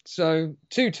 So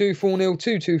 2-2, 4-0,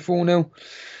 2-2, 4-0.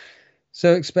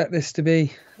 So expect this to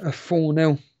be a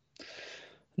 4-0.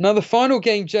 Now the final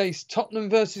game, Jace, Tottenham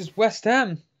versus West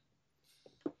Ham.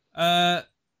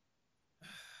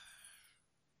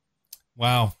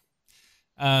 Wow.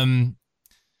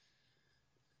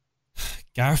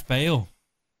 Gareth Bale.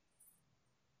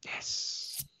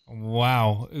 Yes.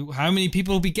 Wow. How many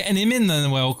people will be getting him in the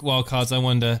wild cards, I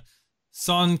wonder?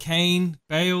 Son, Kane,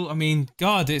 Bale. I mean,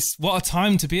 God, it's what a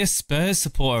time to be a Spurs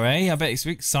supporter, eh? I bet it's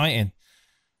exciting.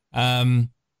 I've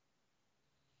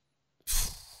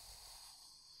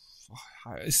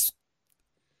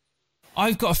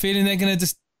got a feeling they're going to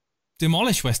just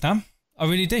demolish West Ham. I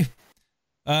really do.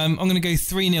 I'm going to go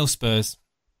 3-0 Spurs.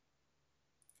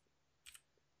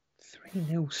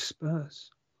 3-0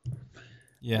 Spurs.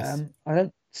 Yes. I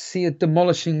don't see a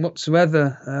demolishing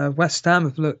whatsoever. West Ham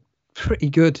have looked pretty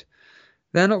good.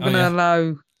 They're not going to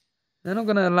allow. They're not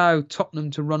going to allow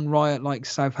Tottenham to run riot like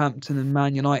Southampton and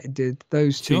Man United did.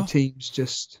 Those two teams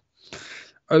just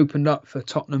opened up for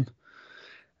Tottenham,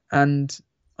 and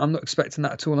I'm not expecting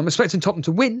that at all. I'm expecting Tottenham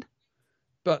to win,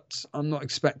 but I'm not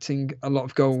expecting a lot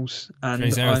of goals. And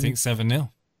I think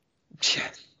 7-0. Yeah.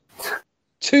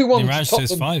 2-1 Mirage to Tottenham.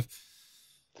 says 5.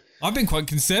 I've been quite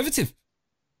conservative.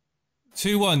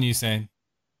 2-1, you saying?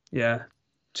 Yeah,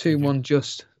 2-1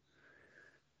 just.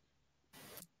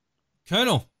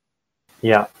 Colonel.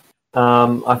 Yeah.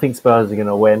 I think Spurs are going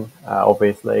to win,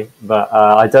 obviously, but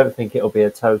I don't think it'll be a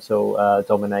total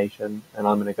domination, and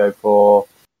I'm going to go for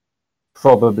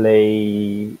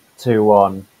probably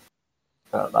 2-1.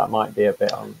 But that might be a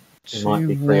bit on. It might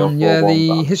be 3 or 4-1. Yeah,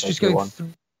 the history's going.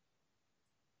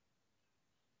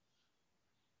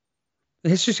 The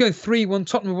history's going 3-1.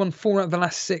 Tottenham won 4 out of the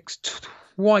last 6,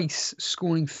 twice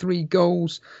scoring 3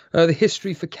 goals. The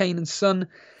history for Kane and Son.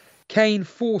 Kane,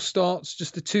 4 starts,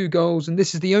 just the 2 goals. And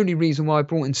this is the only reason why I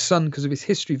brought in Son, because of his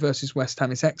history versus West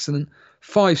Ham. It's excellent.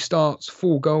 5 starts,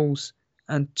 4 goals,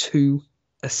 and 2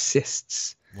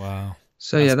 assists. Wow.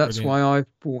 So, that's why I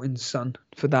brought in Son,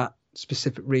 for that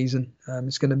specific reason.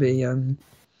 It's going to be,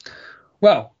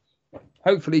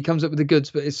 hopefully he comes up with the goods,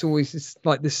 but it's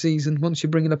like this season. Once you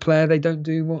bring in a player, they don't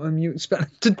do what you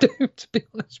expect them to do, to be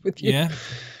honest with you. Yeah,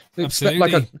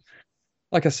 absolutely.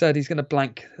 Like I said, he's going to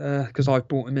blank because I've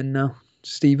brought him in now.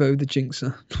 Steve-O, the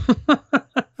jinxer.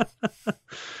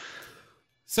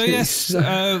 So yes, so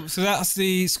that's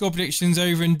the score predictions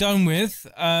over and done with.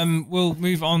 We'll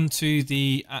move on to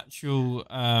the actual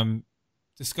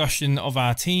discussion of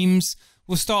our teams.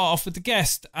 We'll start off with the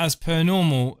guest, as per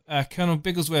normal. Colonel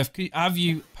Bigglesworth, have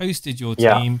you posted your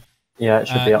team? Yeah, it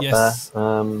should be up there.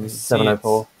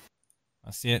 704.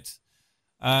 I see it.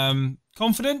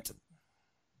 Confident?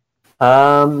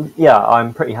 Yeah,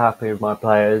 I'm pretty happy with my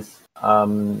players.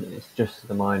 It's just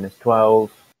the -12,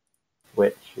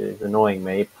 which is annoying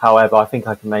me. However, I think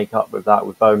I can make up with that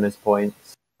with bonus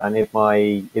points. And if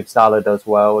Salah does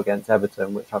well against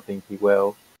Everton, which I think he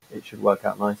will, it should work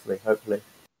out nicely, hopefully.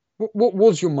 What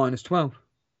was your -12?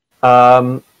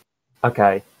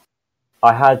 Okay.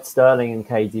 I had Sterling and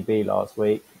KDB last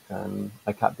week.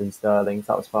 I captained Sterling,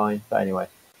 so that was fine. But anyway,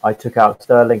 I took out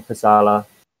Sterling for Salah,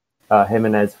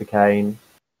 Jimenez for Kane,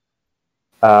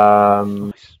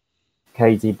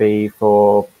 KDB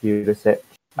for Pulisic,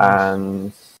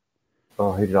 and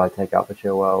who did I take out for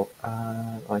Chilwell?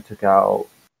 I took out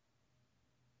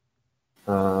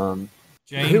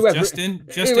James,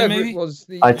 Justin maybe?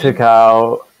 I took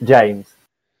out James.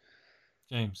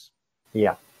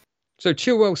 Yeah. So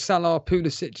Chilwell, Salah,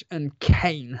 Pulisic, and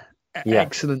Kane. Yeah.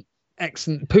 Excellent.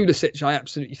 Pulisic, I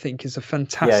absolutely think, is a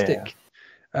fantastic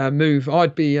move.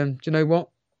 I'd be, do you know what?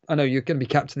 I know you're going to be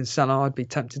captaining Salah. I'd be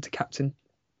tempted to captain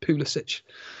Pulisic.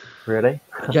 Really?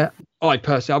 Yeah. I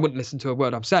wouldn't listen to a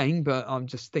word I'm saying, but I'm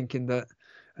just thinking that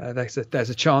there's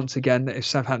a chance again that if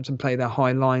Southampton play their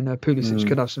high line, Pulisic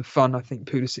could have some fun. I think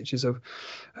Pulisic is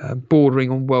bordering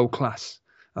on world class.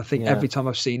 I think every time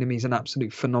I've seen him, he's an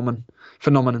absolute phenomenon.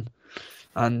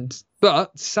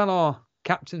 But Salah,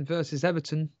 captain versus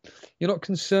Everton, you're not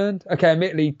concerned? Okay,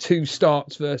 admittedly, 2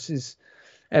 starts versus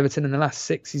Everton in the last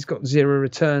 6. He's got 0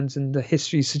 returns, and the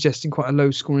history is suggesting quite a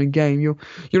low-scoring game.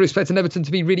 You're expecting Everton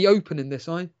to be really open in this,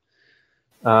 are you?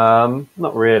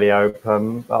 Not really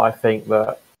open, but I think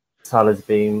that Salah's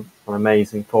been on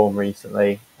amazing form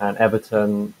recently, and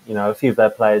Everton, a few of their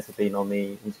players have been on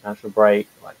the international break,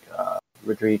 like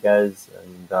Rodriguez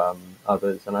and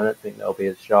others, and I don't think they'll be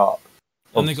as sharp.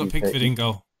 And they got Pickford in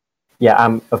goal.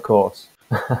 Yeah, of course,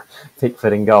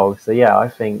 Pickford in goal. So yeah, I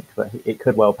think that it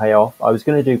could well pay off. I was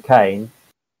going to do Kane,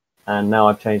 and now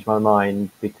I've changed my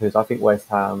mind because I think West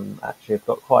Ham actually have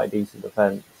got quite a decent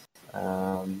defence.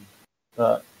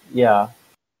 But yeah.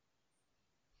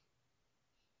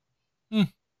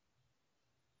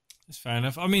 That's fair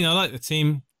enough. I mean, I like the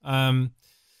team. I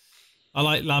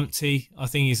like Lamptey. I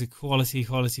think he's a quality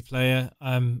player.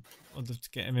 I'd love to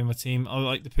get him in my team. I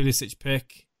like the Pulisic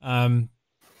pick. Can't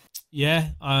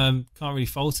really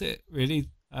fault it, really.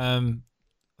 I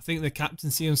think the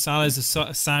captaincy on Salah is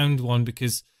a sound one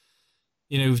because,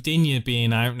 with Digne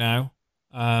being out now,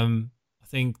 I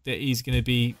think that he's going to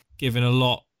be given a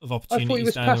lot of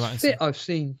opportunities. I thought he was past fit. I've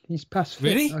seen he's past fit.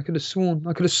 Really? I could have sworn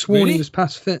really? He was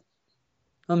past fit.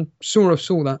 I'm sure I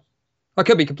saw that. I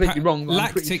could be completely wrong, but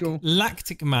I'm pretty sure.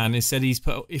 Lactic Man has said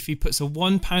if he puts a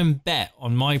 £1 bet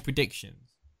on my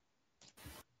predictions,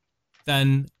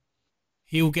 then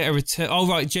he'll get a return. Oh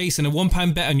right, Jason, a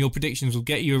 £1 bet on your predictions will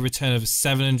get you a return of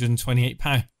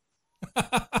 £728.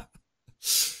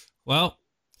 Well,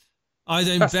 I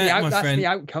don't bet, my friend. That's the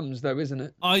outcomes, though, isn't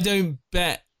it? I don't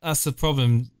bet. That's the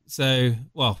problem. So,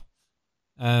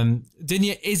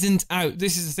 Digne isn't out.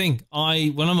 This is the thing.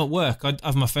 When I'm at work, I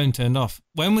have my phone turned off.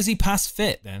 When was he past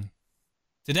fit then?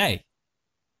 Today?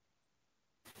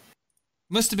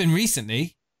 Must have been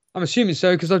recently. I'm assuming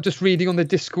so because I'm just reading on the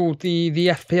Discord the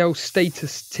FPL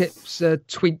status tips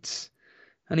tweets,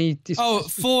 and he.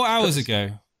 4 hours ago.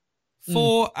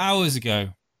 4 hours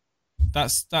ago.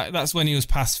 That's when he was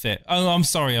past fit. Oh, I'm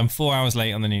sorry. I'm 4 hours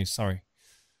late on the news. Sorry.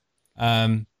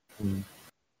 I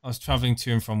was travelling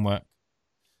to and from work.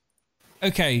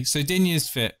 Okay, so Digne's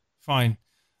fit. Fine.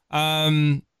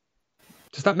 Does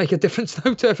that make a difference,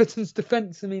 though, to Everton's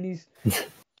defence? I mean, he's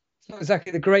not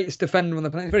exactly the greatest defender on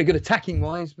the planet. He's very good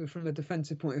attacking-wise, but from a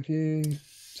defensive point of view,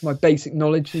 to my basic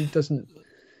knowledge, he doesn't...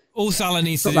 All Salah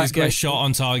needs to do is get a shot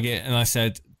on target, and I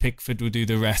said Pickford will do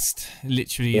the rest.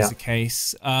 Literally is the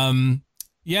case.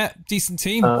 Decent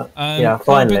team.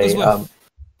 Finally.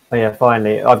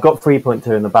 Finally. I've got 3.2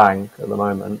 in the bank at the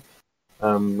moment,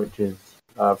 which is...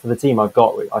 for the team I've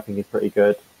got, I think is pretty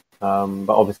good. But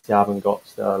obviously I haven't got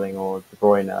Sterling or De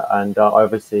Bruyne. And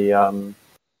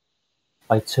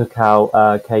I took out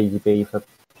KDB for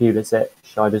Pulisic.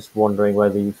 I'm just wondering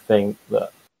whether you think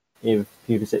that if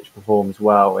Pulisic performs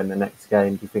well in the next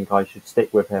game, do you think I should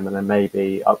stick with him and then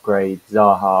maybe upgrade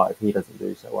Zaha if he doesn't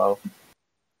do so well?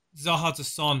 Zaha to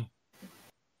Son.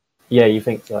 Yeah, you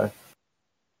think so?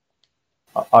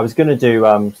 I was going to do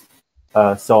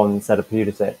Son instead of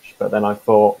Pulisic, but then I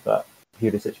thought that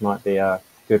Pulisic might be a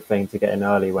good thing to get in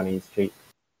early when he's cheap.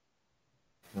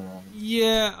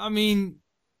 I mean,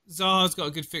 Zaha's got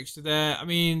a good fixture there. I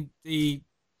mean,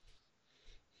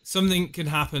 something can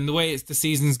happen. The way the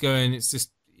season's going, it's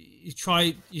just you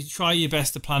try your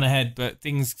best to plan ahead, but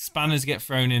spanners get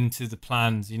thrown into the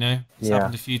plans. It's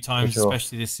happened a few times,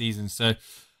 especially this season. So,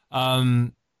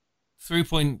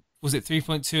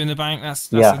 3.2 in the bank.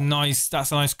 That's a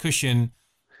nice cushion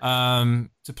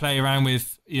to play around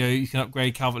with. You can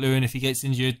upgrade Calvert-Lewin if he gets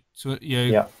injured.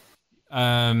 You've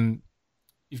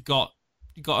got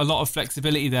a lot of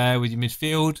flexibility there with your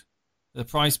midfield. The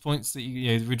price points that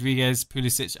Rodriguez,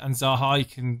 Pulisic, and Zaha you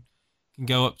can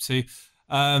go up to. You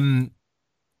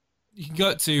can go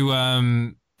up to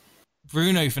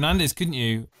Bruno Fernandes, couldn't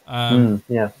you? From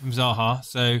Zaha.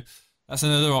 So that's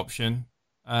another option.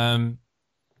 But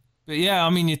yeah, I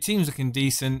mean, your team's looking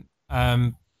decent.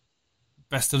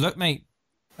 Best of luck, mate.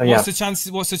 What's the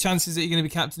chances that you're going to be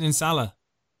captaining Salah?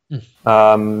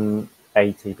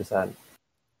 80%.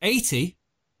 80?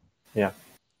 Yeah.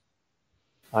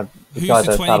 Who's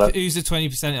the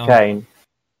 20% on?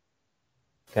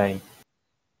 Kane.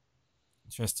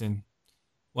 Interesting.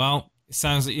 Well, it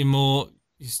sounds like you're more...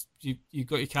 You've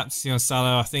got your captaincy on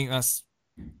Salah. I think that's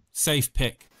safe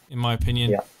pick, in my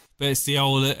opinion. Yeah. But it's the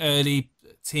old early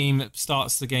team that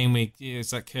starts the game week.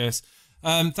 It's that curse.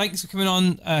 Thanks for coming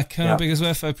on, Colonel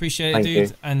Bigglesworth. I appreciate it, dude.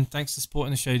 You. And thanks for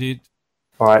supporting the show, dude.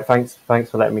 All right. Thanks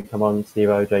for letting me come on,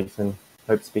 Steve-O, Jason.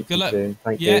 Hope to speak to you soon.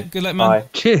 Thank you. Good luck, man. Bye.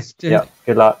 Cheers. Yeah,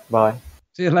 good luck. Bye.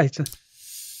 See you later.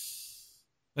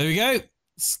 There we go.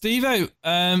 Steve-O,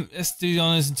 let's do the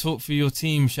honours and talk for your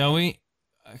team, shall we?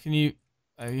 Can you...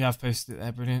 you have posted it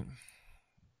there. Brilliant.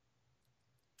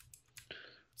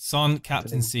 Son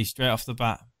captaincy straight off the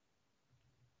bat.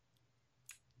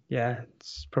 Yeah,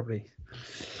 it's probably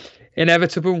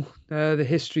inevitable. The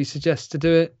history suggests to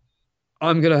do it.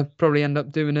 I'm gonna probably end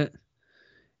up doing it.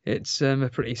 It's a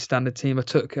pretty standard team. I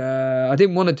took. I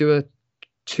didn't want to do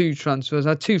two transfers. I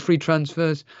had two free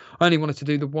transfers. I only wanted to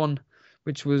do the one,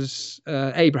 which was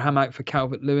Abraham out for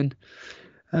Calvert-Lewin.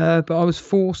 But I was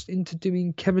forced into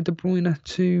doing Kevin De Bruyne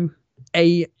to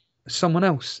someone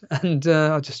else, and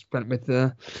I just went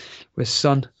with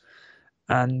Son,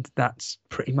 and that's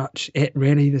pretty much it.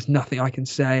 Really, there's nothing I can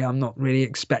say. I'm not really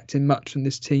expecting much from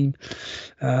this team.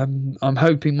 I'm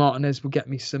hoping Martinez will get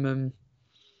me some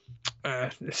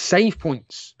save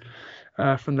points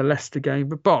from the Leicester game,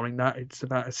 but barring that, it's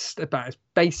about as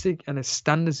basic and as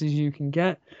standard as you can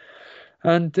get.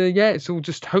 And it's all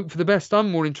just hope for the best. I'm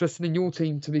more interested in your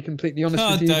team, to be completely honest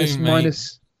with you. This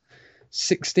minus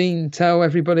 16. Tell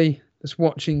everybody that's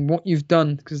watching what you've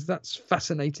done, because that's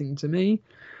fascinating to me.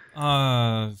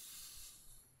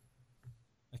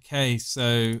 Okay,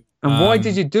 so and why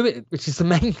did you do it? Which is the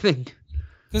main thing.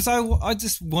 Because I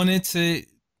just wanted to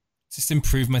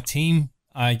improve my team,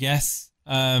 I guess,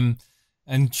 and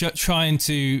trying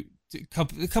to do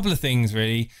a couple of things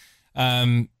really.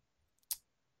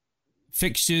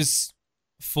 Fixtures,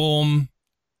 form,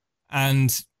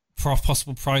 and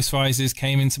possible price rises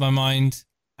came into my mind,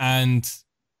 and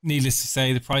needless to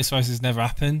say, the price rises never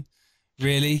happen,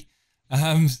 really.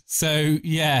 So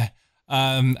yeah,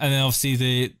 and then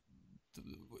obviously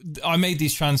I made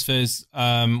these transfers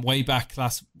way back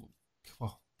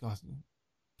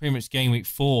pretty much game week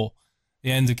 4,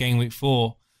 the end of game week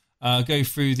 4. Go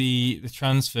through the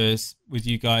transfers with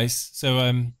you guys. So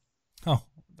what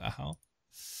the hell?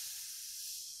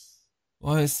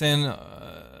 Well, it's then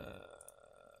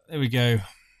there we go.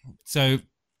 So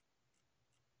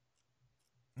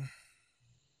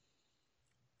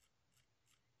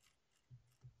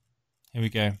here we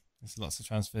go. There's lots of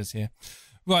transfers here.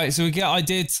 Right, so I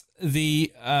did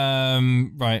the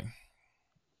right.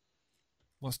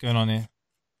 What's going on here?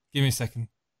 Give me a second.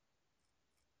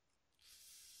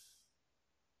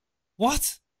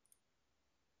 What?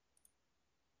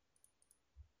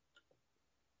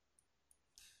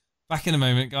 Back in a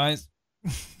moment, guys.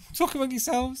 Talk among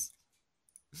yourselves.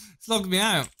 It's logged me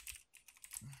out.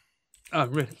 Oh,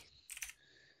 really?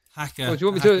 Hacker. Well, do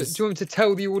you want me to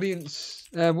tell the audience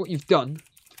what you've done?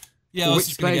 Yeah, I was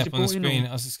just going to get up on the screen.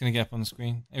 I was just going to get up on the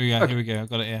screen. Here we go. Okay. Here we go. I've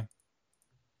got it here.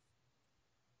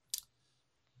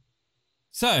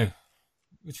 So,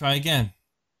 we'll try again.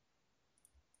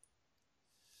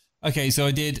 Okay, so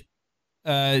I did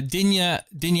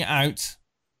Digne out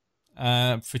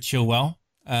for Chilwell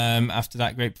after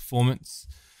that great performance.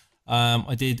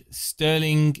 I did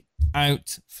Sterling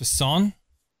out for Son.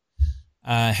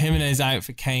 Jimenez out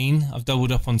for Kane. I've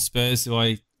doubled up on Spurs, who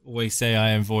I always say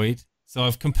I avoid. So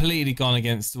I've completely gone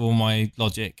against all my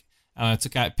logic. And I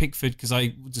took out Pickford because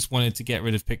I just wanted to get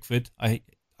rid of Pickford. I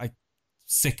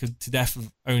sick to death of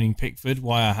owning Pickford.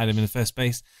 Why I had him in the first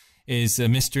place is a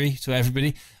mystery to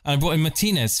everybody. And I brought in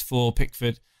Martinez for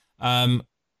Pickford. And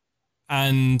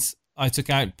I took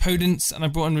out Podence and I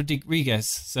brought in Rodriguez.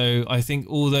 So I think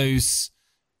all those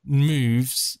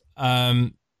moves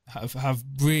have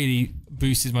really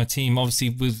boosted my team,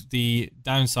 obviously with the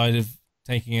downside of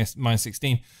taking a minus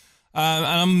 16. And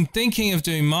I'm thinking of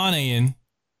doing Mane in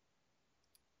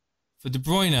for De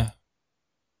Bruyne.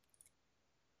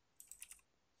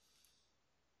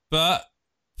 But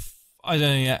I don't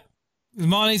know yet.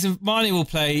 Mane will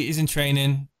play, he's in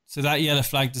training, so that yellow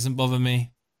flag doesn't bother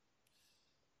me.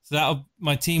 So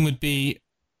my team would be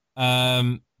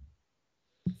 3-4-3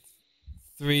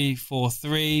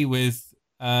 with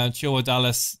Chilwell,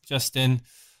 Dallas, Justin,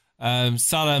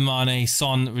 Salah, Mane,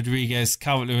 Son, Rodriguez,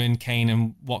 Calvert-Lewin, Kane,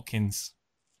 and Watkins.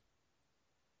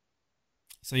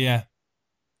 So yeah.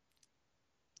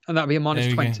 And that'd be a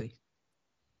minus 20.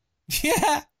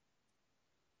 Yeah.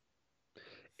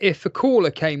 If a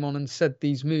caller came on and said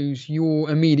these moves,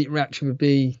 your immediate reaction would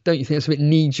be, don't you think that's a bit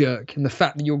knee-jerk? And the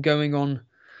fact that you're going on,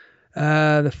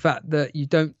 the fact that you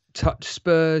don't touch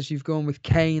Spurs, you've gone with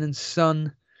Kane and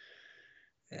Son,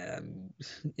 a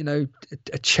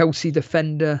Chelsea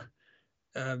defender,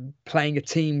 playing a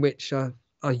team which are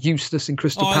useless in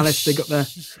Crystal Palace. They got their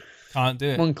can't do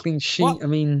it. One clean sheet. What? I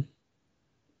mean,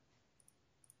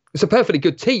 it's a perfectly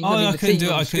good team. I couldn't do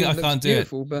it. I can't do it.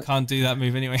 But can't do that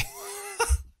move anyway.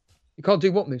 You can't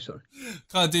do what move, sorry?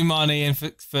 Can't do Mane in for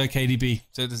KDB,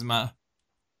 so it doesn't matter.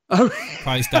 Oh.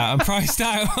 Priced out. I'm priced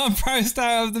out. I'm priced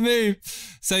out of the move.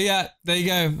 So yeah, there you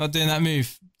go. I'm not doing that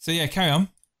move. So yeah, carry on.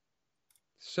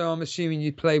 So I'm assuming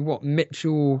you play what,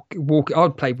 Mitchell, Walker?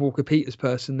 I'd play Walker Peters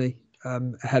personally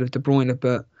ahead of De Bruyne,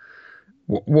 but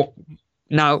what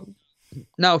now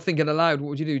thinking aloud, what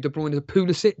would you do? De Bruyne to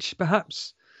Pulisic,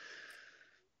 perhaps?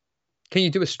 Can you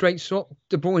do a straight swap,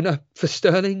 De Bruyne for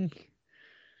Sterling?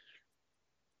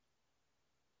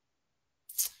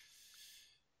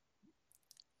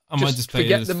 I might just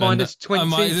forget the minus 20. I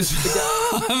might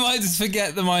just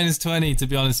forget the minus 20, to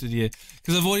be honest with you,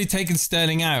 because I've already taken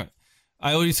Sterling out.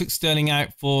 I already took Sterling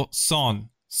out for Son,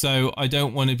 so I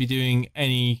don't want to be doing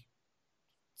any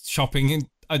shopping. And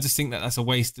I just think that that's a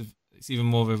waste of. It's even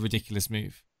more of a ridiculous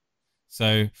move.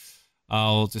 So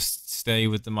I'll just stay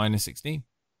with the minus 16.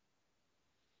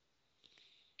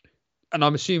 And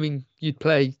I'm assuming you'd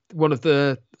play one of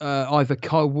the either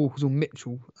Kyle Walkers or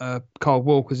Mitchell. Kyle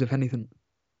Walkers, if anything.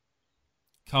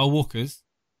 Kyle Walkers?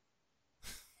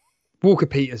 Walker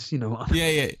Peters, you know what I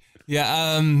mean.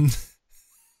 Yeah.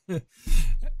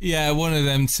 Yeah, one of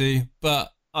them two.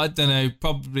 But I don't know.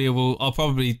 I'll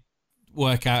probably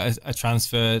work out a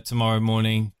transfer tomorrow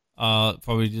morning. I'll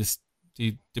probably just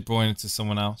do De Bruyne to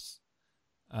someone else.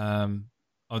 I'll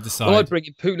decide. Well, I'd bring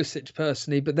in Pulisic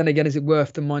personally, but then again, is it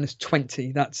worth the minus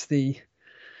 20? That's the.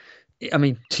 I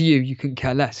mean, to you couldn't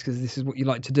care less because this is what you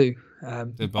like to do.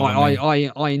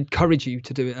 I encourage you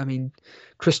to do it. I mean,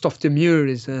 Christophe Demure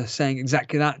is saying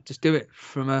exactly that. Just do it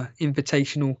from an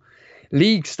invitational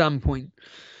league standpoint.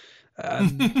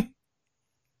 From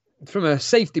a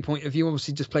safety point of view,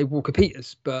 obviously just play Walker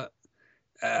Peters, but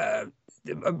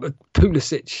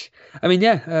Pulisic. I mean,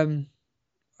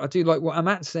 I do like what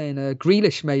Amat's saying.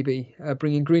 Grealish maybe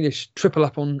bringing Grealish triple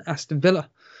up on Aston Villa.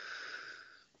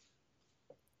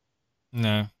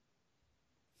 No.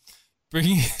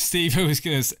 Steve-O was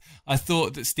going to... I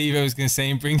thought that Steve-O was going to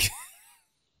say bring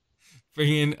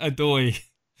in Odoi.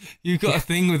 You've got a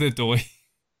thing with Odoi.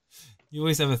 You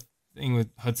always have a thing with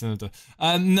Hudson-Odoi.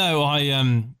 No,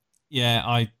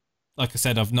 like I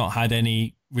said, I've not had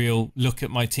any real look at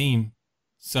my team.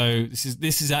 So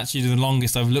this is actually the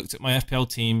longest I've looked at my FPL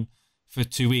team for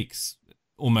 2 weeks,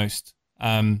 almost,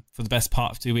 for the best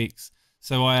part of 2 weeks.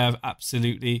 So I have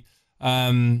absolutely...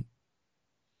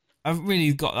 I haven't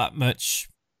really got that much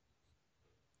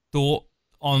thought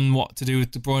on what to do with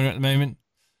De Bruyne at the moment.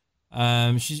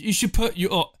 You should put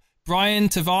your... Brian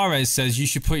Tavares says you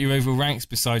should put your overall ranks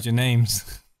beside your names.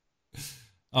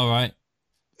 All right.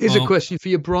 Here's a question for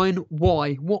you, Brian.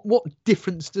 Why? What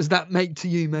difference does that make to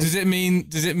you, mate? Does it mean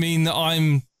that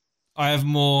I have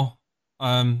more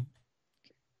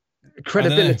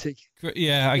credibility?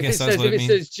 I guess that's what it means. If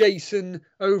it says Jason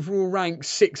overall rank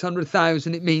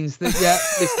 600,000, it means that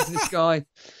this is this guy.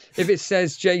 If it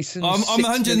says Jason, I'm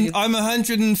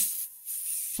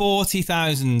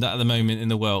 140,000 at the moment in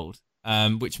the world,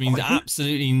 which means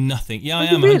absolutely nothing. Yeah, I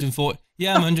am 140.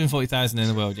 Yeah, I'm 140,000 in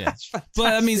the world. Yeah, but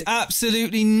that means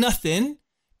absolutely nothing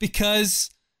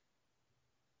because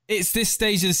it's this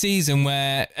stage of the season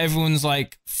where everyone's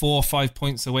like 4 or 5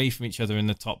 points away from each other in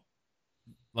the top,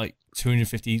 like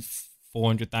 250,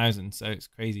 400,000. So it's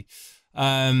crazy.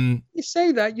 You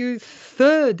say that you're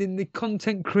third in the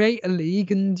content creator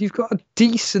league, and you've got a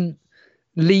decent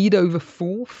lead over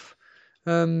fourth.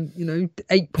 8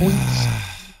 points.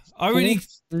 I really.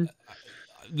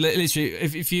 Literally,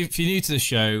 if you're new to the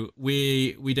show,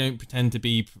 we don't pretend to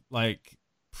be like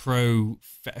pro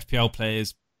FPL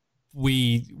players.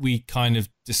 We kind of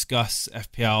discuss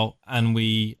FPL and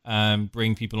we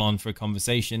bring people on for a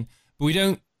conversation. But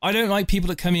I don't like people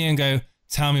that come in and go,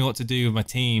 tell me what to do with my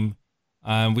team.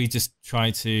 We just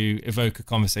try to evoke a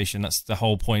conversation. That's the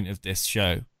whole point of this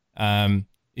show.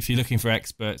 If you're looking for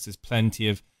experts, there's plenty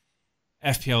of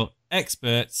FPL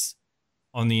experts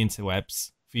on the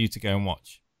interwebs for you to go and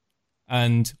watch.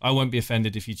 And I won't be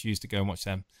offended if you choose to go and watch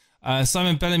them.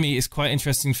 Simon Bellamy is quite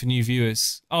interesting for new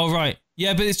viewers. Oh, right.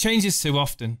 Yeah, but it changes too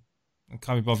often. I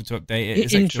can't be bothered to update it.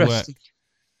 It's extra work.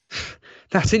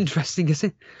 That's interesting, is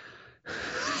it?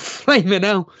 Flaming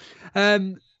hell.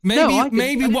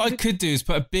 Maybe what I could do is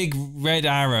put a big red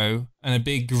arrow and a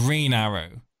big green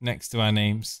arrow next to our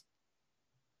names.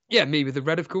 Yeah, me with the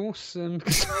red, of course. I'm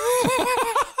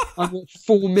at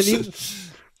 4 million.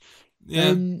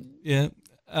 Yeah.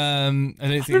 I don't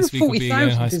think this week will be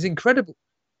going high. Is incredible,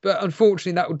 but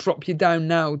unfortunately, that would drop you down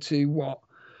now to what?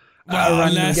 Well,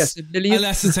 unless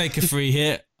to take a free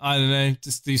hit, I don't know,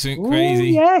 just do something crazy.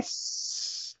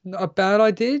 Yes, not a bad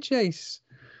idea, Jace.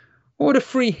 What would a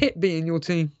free hit be in your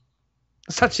team?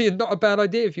 It's actually not a bad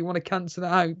idea if you want to cancel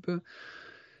that out. But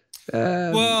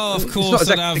well, of course,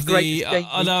 I'd have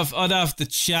the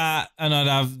chat and I'd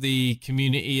have the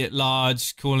community at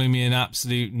large calling me an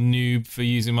absolute noob for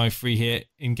using my free hit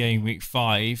in game week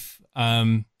 5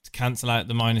 to cancel out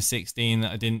the minus 16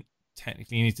 that I didn't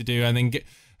technically need to do, and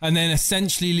then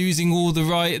essentially losing all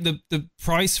the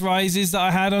price rises that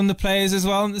I had on the players as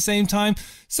well at the same time.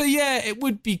 So yeah, it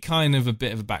would be kind of a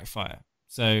bit of a backfire.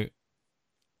 So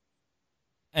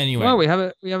Anyway, well, we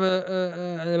have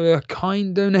a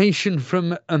kind donation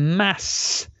from a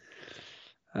mass.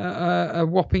 A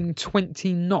whopping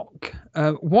 20 knock.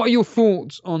 What are your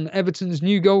thoughts on Everton's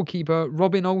new goalkeeper,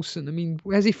 Robin Olsen? I mean,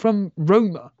 where's he from?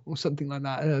 Roma or something like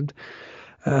that.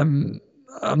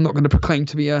 I'm not going to proclaim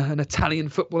to be an Italian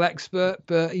football expert,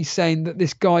 but he's saying that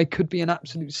this guy could be an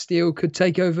absolute steal, could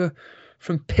take over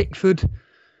from Pickford.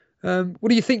 What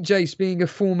do you think, Jace, being a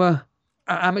former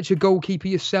amateur goalkeeper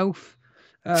yourself?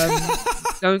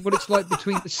 Knowing what it's like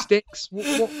between the sticks,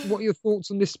 what are your thoughts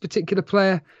on this particular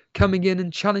player coming in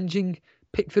and challenging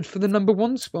Pickford for the number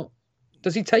 1 spot?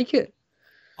 Does he take it?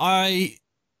 I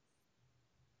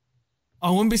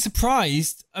wouldn't be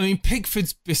surprised. I mean,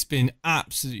 Pickford's just been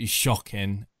absolutely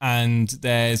shocking, and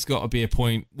there's got to be a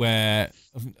point where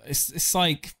it's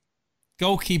like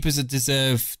goalkeepers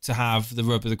deserve to have the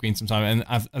rub of the green sometime and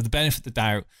have the benefit of the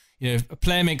doubt. You know, if a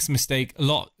player makes a mistake a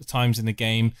lot of times in the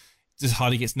game, just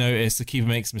hardly gets noticed. The keeper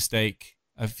makes a mistake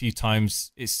a few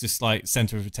times. It's just like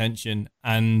center of attention.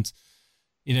 And,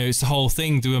 you know, it's the whole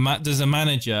thing. Does a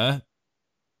manager,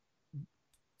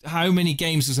 how many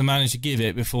games does a manager give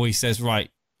it before he says, right,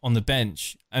 on the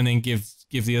bench, and then give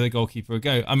the other goalkeeper a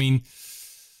go? I mean,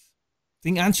 I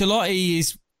think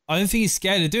Ancelotti I don't think he's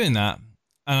scared of doing that.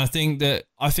 And I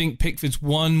think Pickford's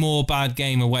one more bad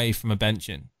game away from a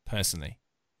benching, personally.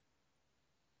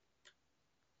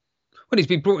 Well, he's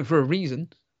been brought in for a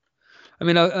reason. I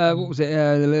mean, what was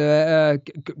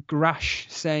it? Grash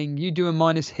saying, you do a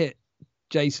minus hit,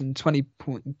 Jason, 20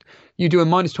 point. You do a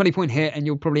minus 20 point hit and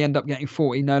you'll probably end up getting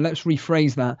 40. No, let's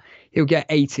rephrase that. He'll get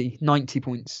 80, 90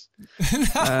 points. But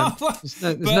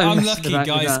I'm lucky,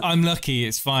 guys. I'm lucky.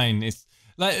 It's fine. It's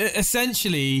like,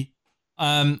 essentially,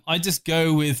 I just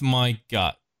go with my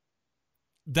gut.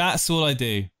 That's all I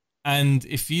do. And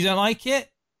if you don't like it,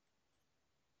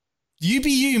 you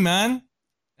be you, man.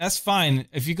 That's fine.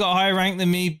 If you got a higher rank than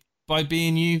me by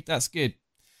being you, that's good.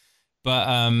 But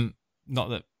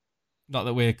not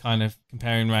that we're kind of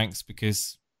comparing ranks,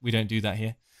 because we don't do that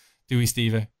here, do we,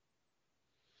 Steve?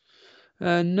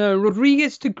 No,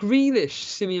 Rodriguez to Grealish.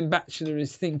 Simeon Batchelor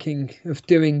is thinking of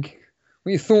doing. What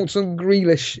are your thoughts on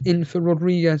Grealish in for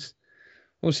Rodriguez?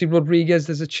 Obviously, Rodriguez,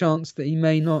 there's a chance that he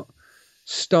may not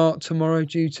start tomorrow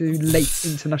due to late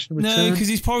international return. No, because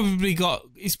he's probably got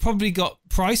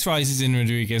price rises in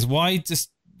Rodriguez. Why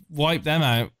just wipe them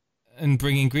out and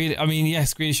bring in Grealish? I mean,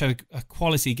 yes, Grealish had a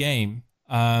quality game,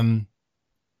 but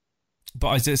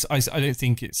I don't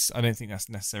think that's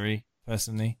necessary.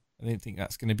 Personally, I don't think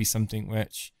that's going to be something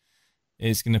which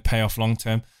is going to pay off long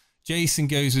term. Jason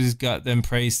goes with his gut, then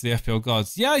prays to the FPL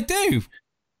gods. Yeah, I do.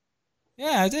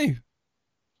 Yeah, I do.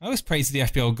 I always pray to the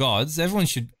FPL gods.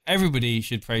 Everybody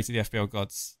should pray to the FPL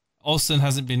gods. Olsen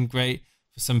hasn't been great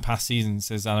for some past seasons,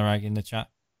 says Alarag in the chat.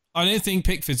 I don't think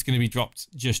Pickford's going to be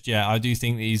dropped just yet. I do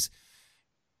think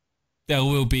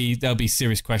there'll be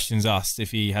serious questions asked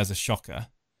if he has a shocker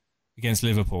against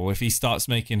Liverpool. If he starts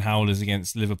making howlers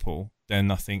against Liverpool, then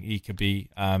I think he could be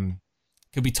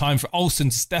time for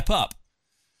Olsen to step up.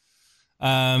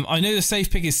 I know the safe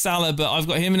pick is Salah, but I've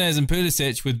got Jimenez and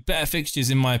Pulisic with better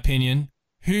fixtures in my opinion.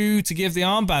 Who to give the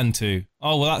armband to?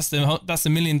 Oh, well, that's the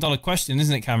 $1 million question,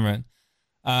 isn't it, Cameron?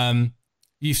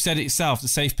 You've said it yourself. The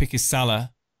safe pick is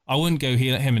Salah. I wouldn't go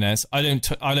Jimenez. I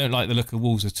don't like the look of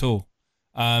Wolves at all.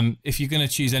 If you're going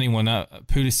to choose anyone,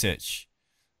 Pulisic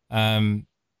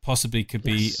possibly could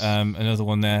be another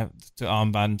one there to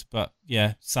armband. But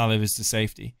yeah, Salah is the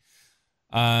safety.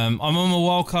 I'm on my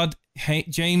wild card.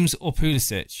 James or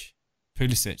Pulisic?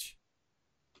 Pulisic.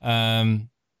 100%.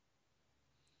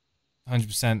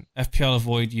 FPL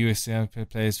avoid USL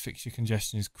players. Fixture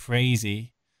congestion is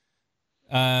crazy.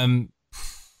 Yeah,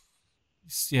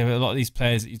 but a lot of these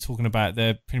players that you're talking about,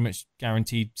 they're pretty much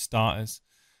guaranteed starters.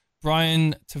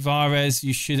 Brian Tavares,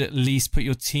 you should at least put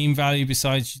your team value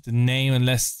besides the name,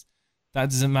 unless that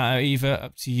doesn't matter either.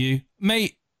 Up to you,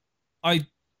 mate. I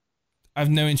have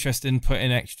no interest in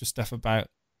putting extra stuff about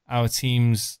our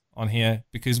teams on here,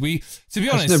 because to be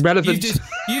honest,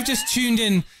 you've just tuned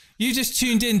in. You just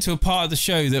tuned in to a part of the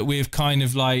show that we're kind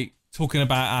of like talking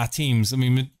about our teams. I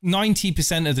mean,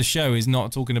 90% of the show is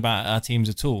not talking about our teams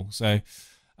at all. So,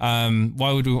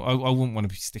 why would I wouldn't want to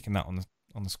be sticking that on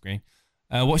the screen.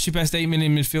 What's your best 8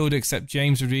 million midfielder except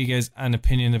James Rodriguez, and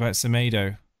opinion about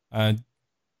Semedo?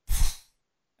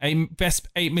 Best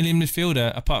 8 million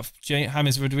midfielder apart from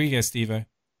James Rodriguez, Steve-O.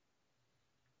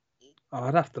 Oh,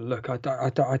 I'd have to look. I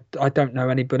don't know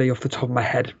anybody off the top of my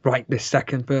head right this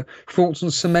second. But thoughts on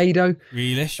Semedo?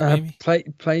 Grealish, maybe.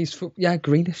 Plays for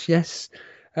Grealish, yes.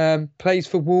 Plays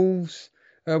for Wolves.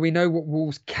 We know what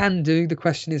Wolves can do. The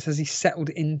question is, has he settled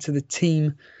into the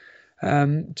team?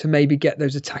 to maybe get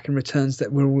those attacking returns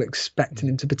that we're all expecting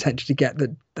him to potentially get.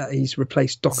 That he's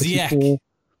replaced Doherty for.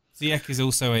 Ziyech is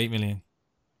also 8 million.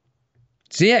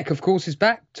 Ziyech, of course, is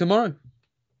back tomorrow.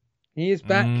 He is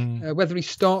back. Whether he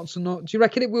starts or not, do you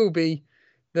reckon it will be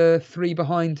the 3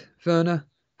 behind Werner?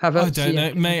 Havertz, I don't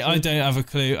know, mate. I don't have a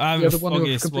clue. I have the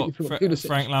foggiest what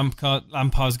Frank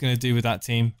Lampard's going to do with that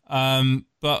team.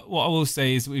 But what I will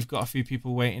say is we've got a few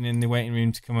people waiting in the waiting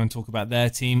room to come and talk about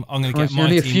their team. I'm going to get my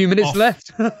only team a few minutes off.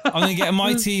 left. I'm going to get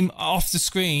my team off the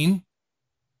screen,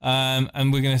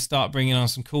 and we're going to start bringing on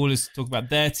some callers to talk about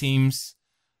their teams.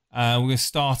 We're going to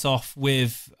start off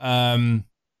with Zars.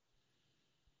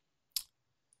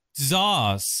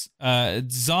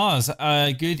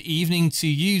 Zars, good evening to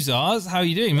you, Zars. How are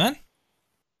you doing, man?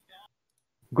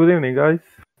 Good evening, guys.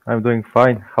 I'm doing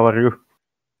fine. How are you?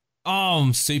 Oh,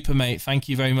 I'm super, mate. Thank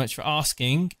you very much for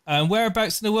asking.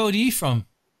 Whereabouts in the world are you from?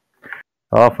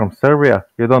 Oh, from Serbia.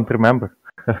 You don't remember.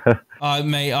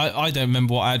 Mate, I don't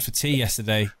remember what I had for tea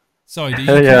yesterday. Sorry, did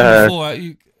you come before?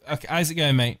 Okay, how's it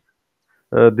going, mate?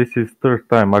 This is third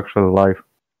time actually live.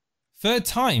 Third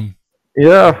time?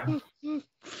 Yeah.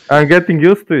 I'm getting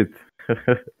used to it.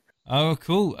 Oh,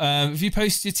 cool. Have you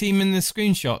posted your team in the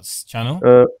screenshots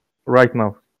channel? Right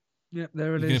now. Yep,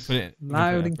 there it You're is. gonna put it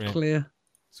Loud and brilliant. clear.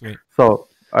 Sweet. So,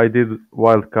 I did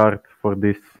wildcard for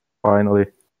this, finally.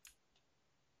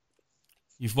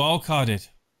 You've wildcarded.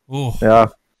 Oh. Yeah.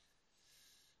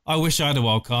 I wish I had a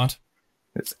wildcard.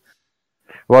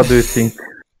 What do you think?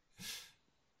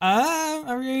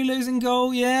 Areola's in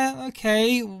goal, yeah,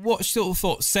 okay. What sort of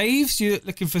thought? Saves? You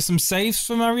looking for some saves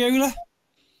from Areola?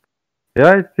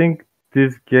 Yeah, I think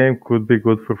this game could be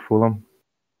good for Fulham.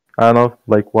 I don't know,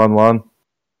 like 1-1.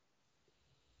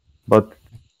 But,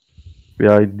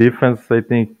 yeah, defense, I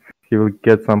think he will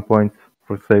get some points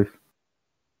for saves.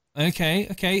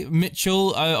 Okay.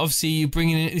 Mitchell, obviously you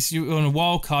bringing in this. You're on a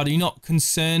wild card. Are you not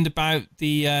concerned about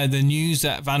the news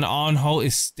that Van Aanholt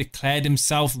has declared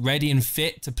himself ready and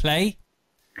fit to play?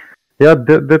 Yeah,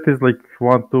 that is like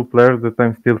 1-2 players that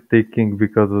I'm still thinking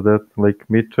because of that. Like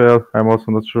Mitchell, I'm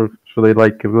also not sure. Should I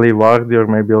like leave Vardy or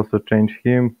maybe also change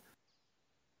him?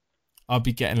 I'll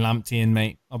be getting Lamptey in,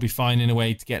 mate. I'll be finding a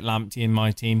way to get Lamptey in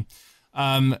my team.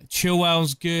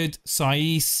 Chilwell's good.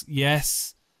 Saiss,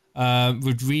 yes.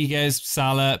 Rodriguez,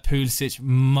 Salah, Pulisic,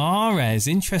 Mahrez.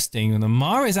 Interesting. And the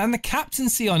Mahrez and the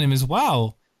captaincy on him as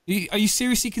well. Are you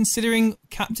seriously considering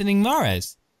captaining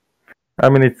Mahrez? I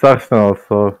mean, it's Arsenal,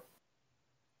 so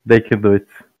they can do it.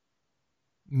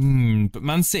 But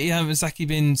Man City haven't exactly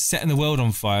been setting the world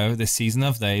on fire this season,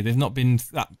 have they? They've not been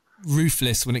that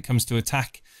ruthless when it comes to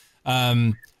attack.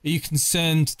 Are you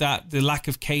concerned that the lack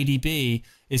of KDB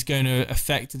is going to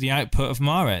affect the output of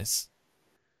Mahrez?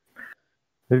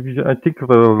 I think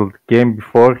the game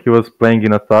before he was playing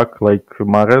in attack like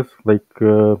Mahrez,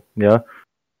 yeah.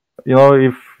 You know,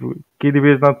 if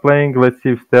KDB is not playing, let's see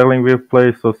if Sterling will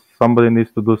play. So somebody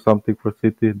needs to do something for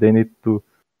City. They need to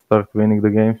start winning the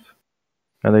games,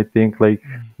 and I think like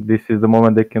this is the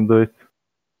moment they can do it.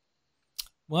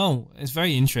 Well, it's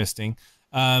very interesting.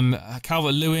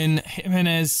 Calvert-Lewin,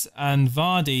 Jimenez, and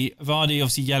Vardy. Vardy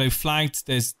obviously yellow flagged.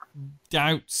 There's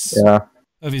doubts. Yeah.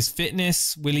 Of his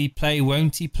fitness. Will he play?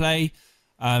 Won't he play?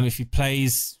 If he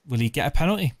plays, will he get a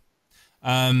penalty?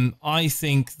 I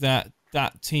think that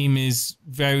team is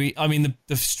very... I mean,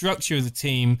 the structure of the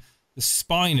team, the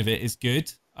spine of it is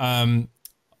good. I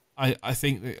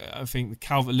think the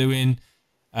Calvert-Lewin,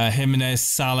 Jimenez,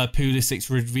 Salah, Pulisic,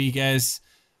 Rodriguez,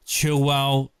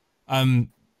 Chilwell,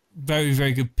 very,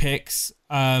 very good picks.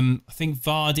 I think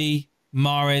Vardy,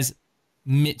 Mahrez,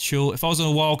 Mitchell. If I was on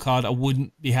a wild card, I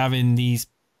wouldn't be having these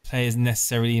players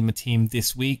necessarily in my team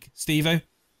this week. Steve-O?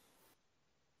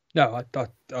 No,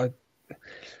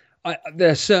 there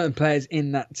are certain players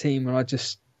in that team where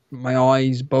my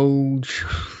eyes bulge.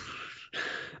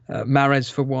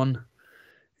 Mahrez for one.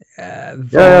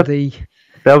 Vardy. Yeah.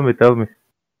 Tell me.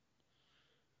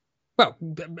 Well,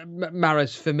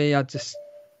 Mahrez for me, just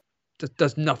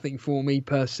does nothing for me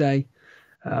per se.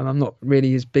 I'm not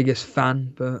really his biggest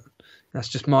fan, but that's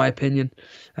just my opinion.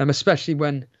 Especially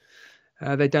when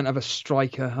they don't have a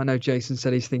striker. I know Jason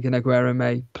said he's thinking Aguero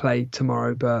may play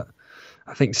tomorrow, but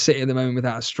I think City at the moment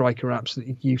without a striker are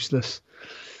absolutely useless.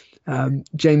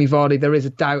 Jamie Vardy, there is a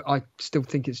doubt. I still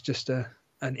think it's just an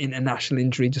international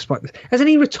injury, just like this. Hasn't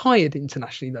he retired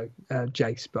internationally though,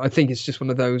 Jace? But I think it's just one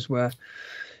of those where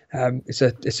it's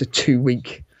a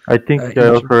 2-week. I think I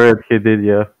also read he did,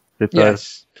 yeah. Retired.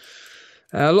 Yes.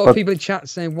 A lot of people in chat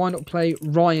saying, why not play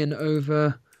Ryan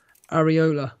over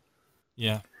Areola?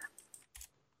 Yeah.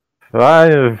 I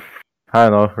don't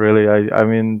know, really. I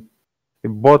mean,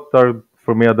 both are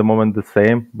for me at the moment the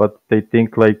same, but they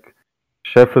think like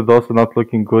Sheffield also not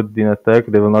looking good in attack.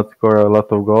 They will not score a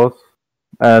lot of goals,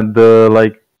 and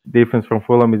like defense from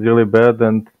Fulham is really bad,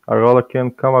 and Arola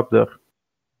can come up there.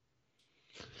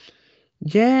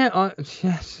 Yeah,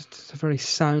 it's a very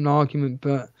sound argument,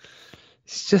 but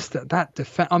it's just that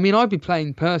defense. I mean, I'd be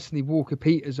playing personally Walker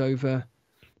Peters over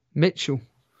Mitchell.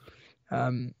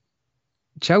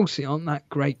 Chelsea aren't that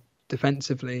great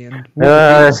defensively, and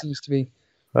Walker Peters seems to be.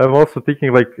 I'm also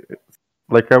thinking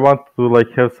like I want to like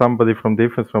have somebody from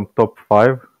defense from top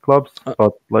 5 clubs,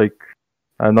 but like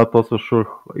I'm not also sure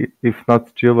if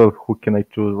not Chilwell, who can I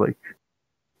choose like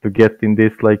to get in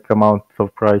this like amount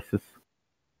of prices.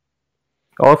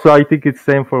 Also, I think it's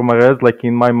same for Mahrez. Like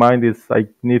in my mind, is I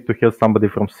need to have somebody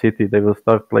from City. They will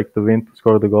start like to win, to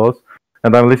score the goals.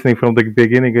 And I'm listening from the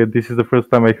beginning. This is the first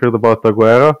time I heard about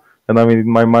Aguero, and I mean, in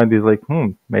my mind is like,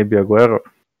 maybe Aguero.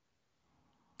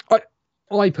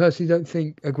 I personally don't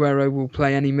think Aguero will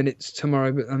play any minutes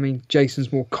tomorrow, but I mean,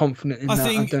 Jason's more confident in that.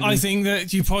 I think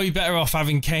that you're probably better off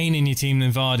having Kane in your team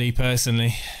than Vardy,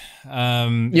 personally.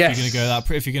 Yes. If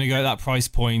you're going to go at that price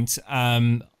point.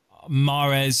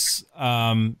 Mahrez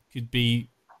could be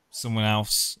someone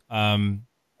else,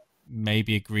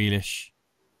 maybe a Grealish,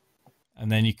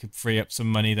 and then you could free up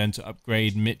some money then to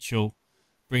upgrade Mitchell,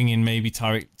 bring in maybe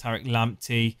Tariq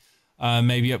Lamptey,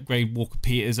 maybe upgrade Walker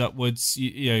Peters upwards.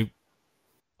 You know,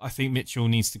 I think Mitchell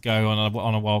needs to go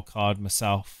on a wild card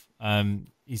myself.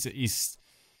 He's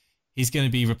going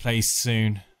to be replaced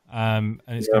soon, and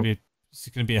it's going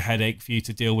to be a headache for you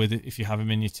to deal with if you have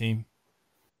him in your team.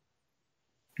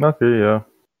 Okay, yeah.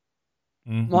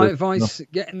 My advice: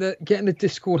 get in the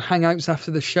Discord hangouts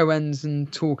after the show ends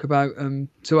and talk about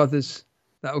to others.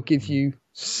 That will give you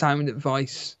sound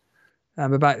advice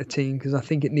about the team, because I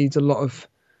think it needs a lot of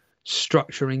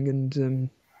structuring, and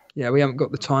we haven't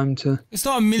got the time to. It's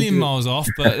not a million miles off,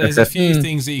 but there's a few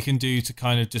things that you can do to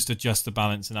kind of just adjust the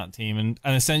balance in that team, and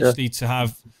essentially to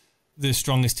have the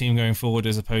strongest team going forward,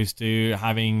 as opposed to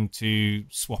having to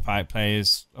swap out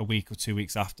players a week or 2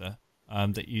 weeks after.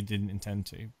 That you didn't intend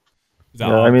to.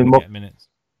 I mean,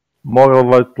 more of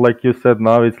what, like you said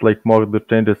now, it's like more the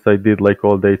changes I did like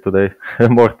all day today,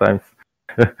 more times.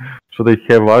 Should I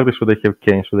have Vardy? Should I have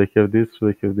Kane? Should I have this?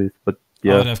 Should I have this? But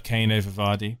yeah, I would have Kane over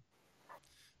Vardy.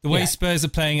 The way Spurs are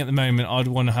playing at the moment, I'd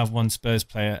want to have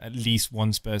at least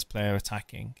one Spurs player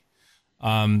attacking.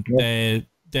 They're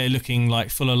looking like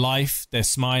full of life. They're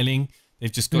smiling.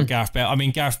 They've just got Gareth Bale. I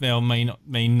mean, Gareth Bale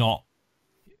may not.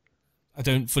 I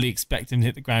don't fully expect him to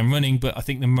hit the ground running, but I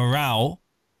think the morale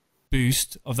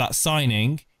boost of that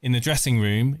signing in the dressing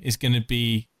room is going to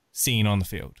be seen on the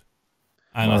field,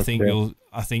 and I think you'll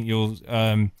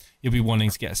be wanting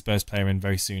to get a Spurs player in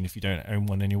very soon if you don't own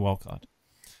one in your wildcard.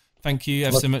 Thank you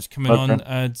ever so much for coming on,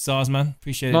 Zarsman.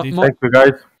 Appreciate it, dude. Thank you,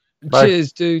 guys. Bye.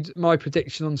 Cheers, dude. My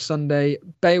prediction on Sunday: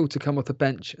 Bale to come off the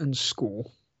bench and score.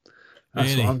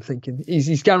 That's what I'm thinking.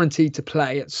 He's guaranteed to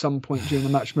play at some point during the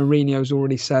match. Mourinho's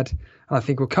already said, and I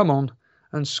think he'll come on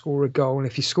and score a goal. And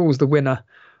if he scores the winner,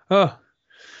 it'll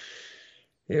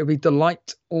be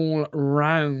delight all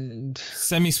round.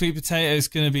 Semi-Sweet Potato is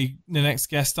going to be the next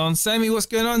guest on. Semi, what's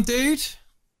going on, dude?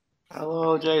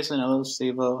 Hello, Jason. Hello,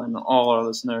 Steve-O, and all our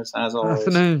listeners, as always.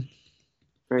 Afternoon.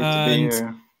 Great to be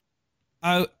here.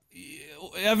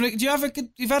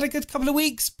 You've had a good couple of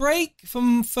weeks break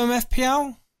from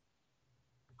FPL?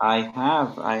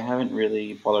 I haven't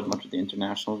really followed much of the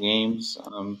international games.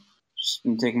 Just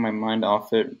been taking my mind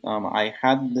off it. I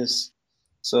had this,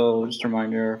 so just a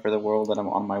reminder for the world that I'm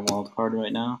on my wild card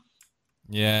right now.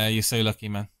 Yeah, you're so lucky,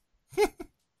 man.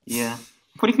 Yeah.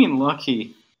 What do you mean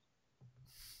lucky?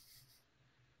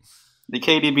 The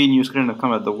KDB news couldn't have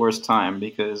come at the worst time,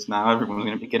 because now everyone's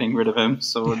going to be getting rid of him,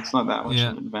 so it's not that much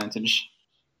of an advantage.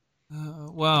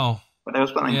 Wow. But I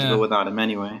was planning to go without him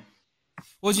anyway.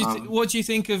 What do you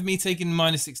think of me taking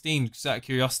 -16, just out of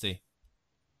curiosity?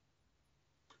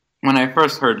 When I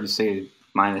first heard you say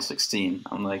 -16,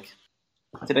 I'm like,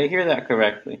 did I hear that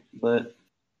correctly? But,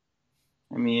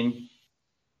 I mean,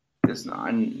 it's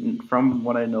not, from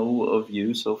what I know of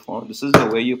you so far, this is the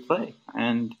way you play.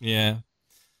 And it's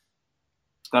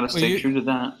got to stay true to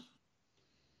that.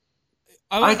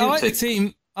 I like the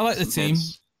team. I like the team.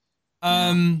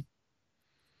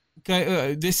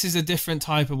 Okay, this is a different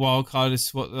type of wildcard. This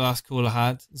is what the last caller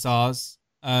had, Zars.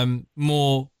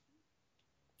 More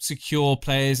secure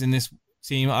players in this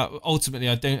team. Ultimately,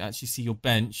 I don't actually see your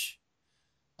bench.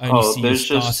 I only see you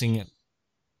starting it.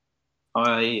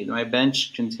 My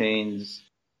bench contains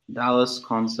Dallas,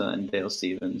 Konsa, and Dale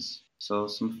Stevens. So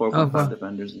some 4.5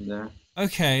 defenders in there.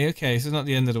 Okay. So it's not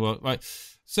the end of the world, right?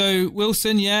 So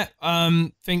Wilson, yeah,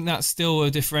 think that's still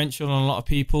a differential on a lot of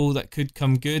people that could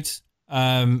come good.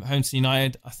 Home to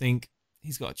United, I think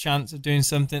he's got a chance of doing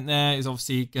something there. He's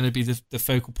obviously going to be the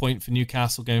focal point for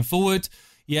Newcastle going forward.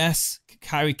 Yes,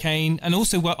 Harry Kane, and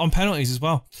also on penalties as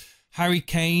well. Harry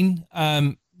Kane,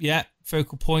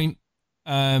 focal point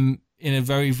in a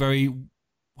very, very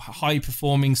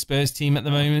high-performing Spurs team at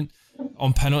the moment.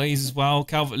 On penalties as well.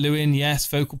 Calvert-Lewin, yes,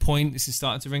 focal point. This is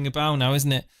starting to ring a bell now,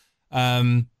 isn't it?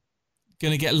 Going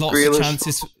to get lots of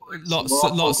chances,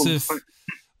 lots of.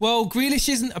 Well, Grealish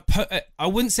isn't I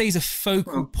wouldn't say he's a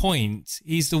focal point.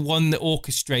 He's the one that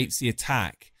orchestrates the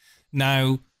attack.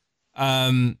 Now,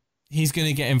 he's going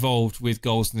to get involved with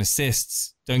goals and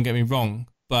assists. Don't get me wrong,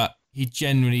 but he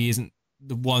generally isn't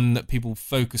the one that people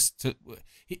focus to.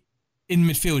 In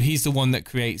midfield, he's the one that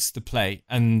creates the play,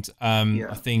 and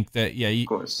I think that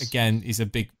again, he's a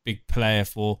big player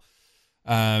for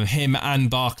him and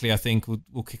Barkley. I think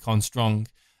will kick on strong.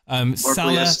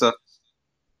 Salah,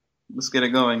 let's get it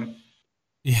going.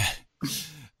 Yeah.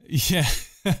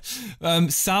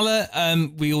 Salah,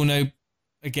 we all know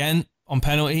again on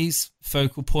penalties,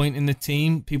 focal point in the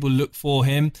team. People look for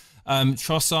him.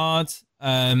 Trossard,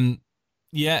 I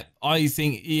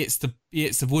think he hits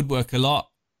the woodwork a lot.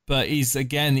 But he's a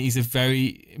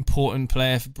very important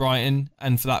player for Brighton,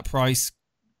 and for that price,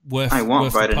 I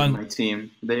want Brighton in my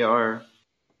team. They're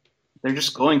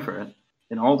just going for it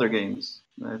in all their games.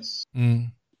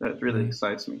 That really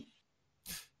excites me.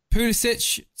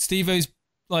 Pulisic, Steve-O's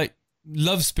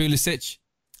loves Pulisic.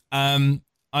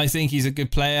 I think he's a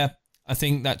good player. I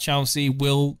think that Chelsea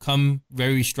will come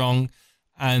very strong,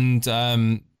 and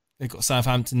they've got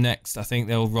Southampton next. I think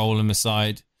they'll roll him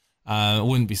aside. I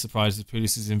wouldn't be surprised if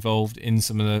Pulisic is involved in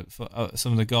some of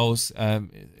the goals,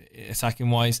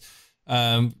 attacking wise.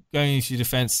 Going into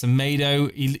defence,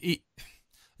 Semedo. I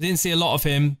didn't see a lot of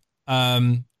him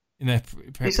in their.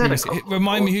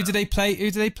 Remind me, who did they play? Who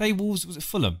did they play? Wolves? Was it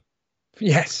Fulham?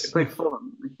 Yes, they played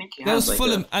Fulham. I think that was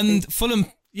Fulham, and Fulham.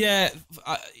 Yeah,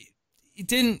 he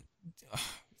didn't.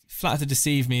 Flat to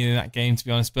deceive me in that game, to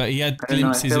be honest. But he had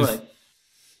glimpses of.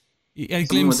 He had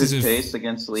glimpses of pace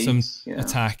against Leeds. Some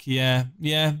attack. Yeah.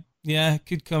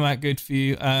 Could come out good for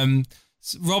you.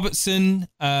 Robertson,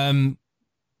 I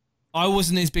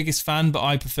wasn't his biggest fan, but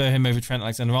I prefer him over Trent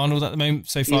Alexander-Arnold at the moment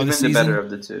so far this season. He's been the better of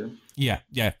the two. Yeah.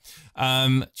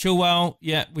 Chilwell,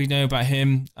 we know about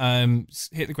him.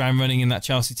 Hit the ground running in that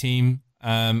Chelsea team.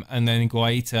 And then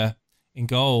Guaita in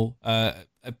goal. A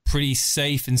pretty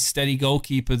safe and steady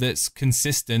goalkeeper that's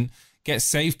consistent, gets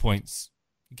save points.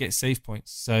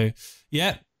 So,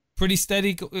 pretty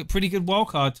steady, pretty good wild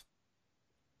card.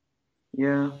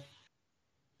 Yeah.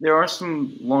 There are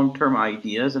some long-term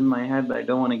ideas in my head, but I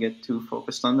don't want to get too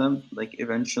focused on them. Like,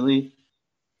 eventually,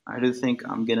 I do think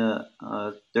I'm going to...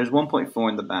 there's 1.4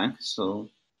 in the bank, so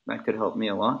that could help me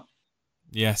a lot.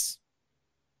 Yes.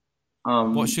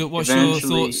 What's your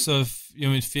thoughts of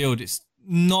your midfield? It's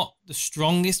not the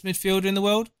strongest midfielder in the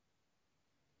world.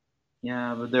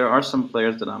 Yeah, but there are some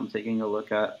players that I'm taking a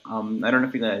look at. I don't know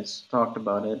if you guys talked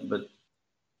about it, but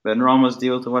Benrahma's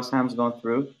deal to West Ham's gone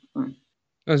through.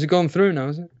 Has it gone through now,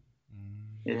 is it?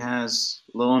 It has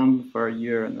loan for a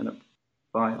year and then a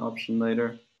buy option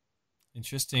later.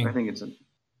 Interesting. I think it's a...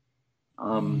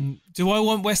 do I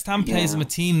want West Ham players in my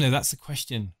team, though? That's the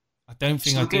question. I don't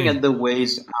think I do. Looking at the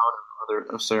ways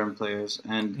out of certain players,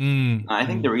 and I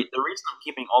think the reason I'm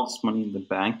keeping all this money in the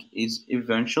bank is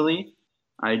eventually...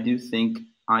 I do think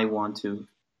I want to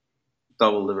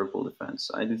double Liverpool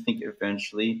defense. I do think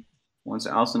eventually, once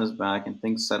Alisson is back and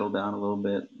things settle down a little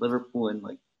bit, Liverpool and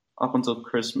up until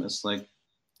Christmas, they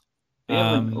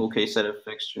have an okay set of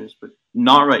fixtures, but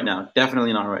not right now.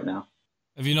 Definitely not right now.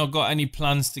 Have you not got any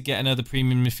plans to get another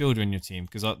premium midfielder in your team?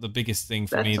 Because the biggest thing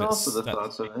for me that's also the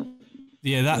thoughts of it.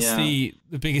 Yeah, that's the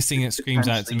biggest thing that screams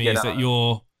out to me is that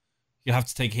you have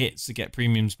to take hits to get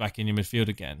premiums back in your midfield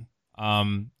again.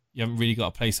 You haven't really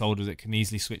got a placeholder that can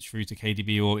easily switch through to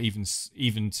KDB or even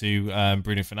to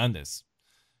Bruno Fernandes.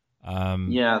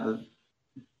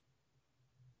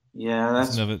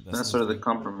 That's sort of the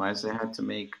compromise they had to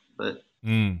make. But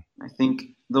I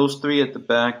think those three at the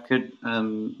back could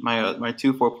my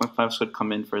two 4.5s could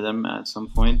come in for them at some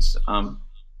points.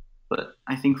 But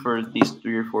I think for these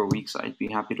 3 or 4 weeks, I'd be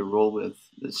happy to roll with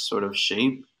this sort of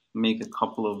shape, make a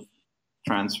couple of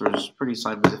transfers pretty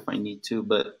sideways if I need to,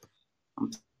 but.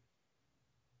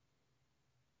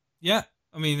 Yeah,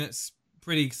 I mean it's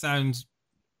pretty sound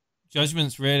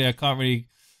judgments. Really, I can't really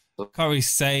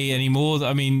say any more.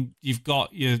 I mean, you've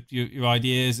got your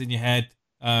ideas in your head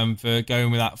for going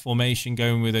with that formation,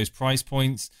 going with those price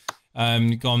points.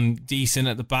 You've gone decent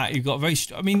at the back. You've got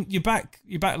I mean, your back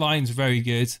line's very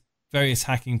good. Very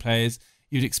attacking players.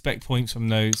 You'd expect points from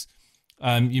those.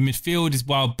 Your midfield is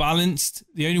well balanced.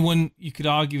 The only one you could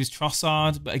argue is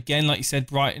Trossard, but again, like you said,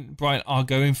 Brighton are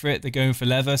going for it. They're going for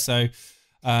leather, so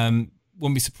wouldn't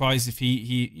be surprised if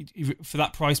he for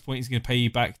that price point he's going to pay you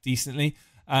back decently.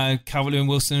 Calvert-Lewin,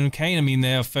 Wilson, and Kane. I mean,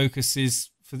 their focus is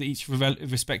for each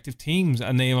respective teams,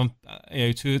 and they are on,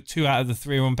 two out of the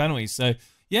three are on penalties. So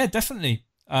yeah, definitely.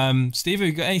 Steve, have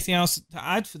you got anything else to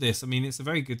add for this? I mean, it's a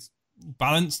very good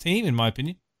balanced team in my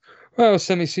opinion. Well,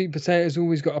 Semi-Sweet Potato's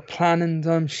always got a plan, and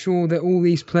I'm sure that all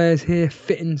these players here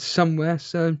fit in somewhere.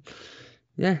 So,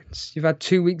 yeah, you've had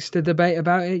 2 weeks to debate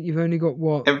about it. You've only got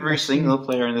what? Every single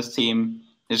player in this team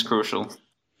is crucial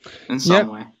in some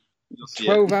way.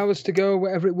 12 hours to go,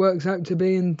 whatever it works out to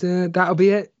be, and that'll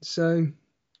be it. So,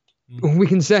 all we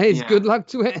can say is good luck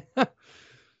to it.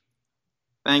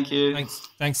 Thank you.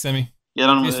 Thanks, Semi. Get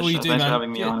on with all you it. do, Thanks man. for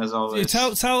having me on, as always.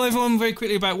 Tell everyone very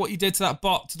quickly about what you did to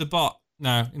the bot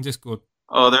now in Discord.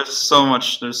 Oh, there's so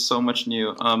much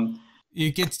new.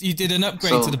 You did an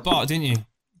upgrade to the bot, didn't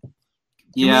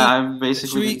you? I'm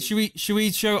basically. Should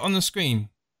we show it on the screen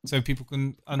so people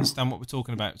can understand what we're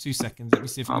talking about? 2 seconds. Let me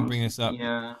see if I can bring this up.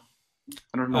 Yeah,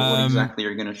 I don't know what exactly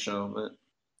you're gonna show, but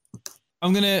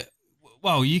I'm gonna.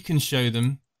 Well, you can show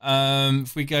them.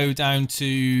 If we go down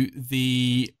to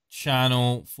the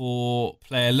channel for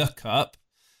player lookup,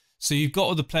 so you've got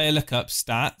all the player lookup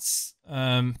stats.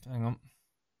 Hang on.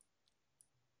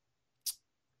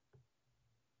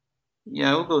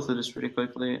 Yeah, we'll go through this pretty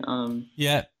quickly.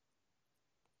 Yeah.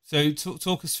 So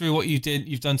talk us through what you've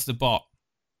done to the bot.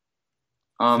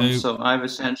 So I've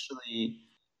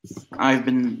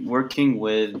been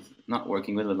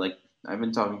I've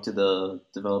been talking to the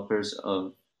developers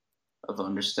of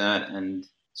Understat and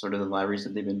sort of the libraries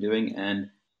that they've been doing, and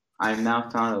I've now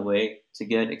found a way to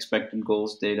get expected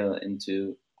goals data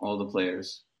into all the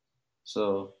players.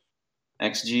 So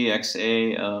XG,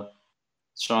 XA,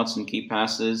 shots and key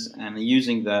passes, and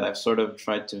using that, I've sort of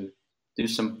tried to do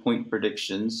some point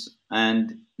predictions.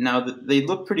 And now they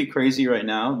look pretty crazy right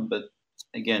now, but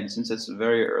again, since it's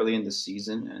very early in the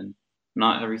season and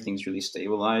not everything's really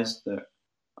stabilized,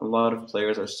 a lot of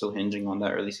players are still hinging on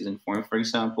that early season form. For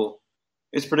example,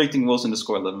 it's predicting Wilson to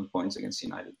score 11 points against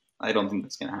United. I don't think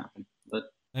that's going to happen. But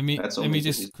let me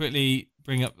just quickly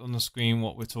bring up on the screen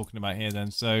what we're talking about here.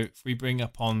 Then, so if we bring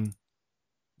up on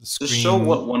the screen, just show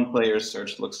what one player's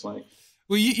search looks like.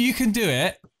 Well, you can do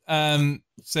it,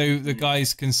 so the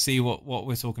guys can see what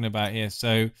we're talking about here. So,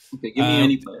 okay, give me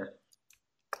any player.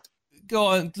 Go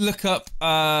on, look up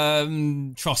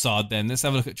Trossard. Then let's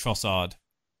have a look at Trossard.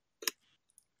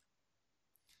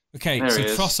 Okay, so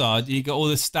Trossard, you got all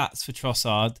the stats for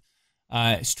Trossard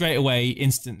straight away,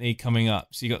 instantly coming up.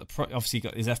 So you got obviously you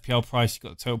got his FPL price, you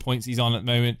got the total points he's on at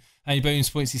the moment, and your bonus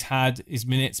points he's had, his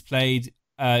minutes played,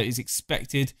 his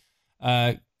expected,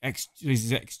 his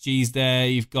XGs there.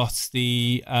 You've got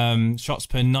the shots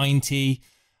per 90,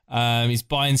 his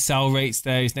buy and sell rates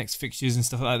there, his next fixtures and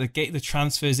stuff like that. The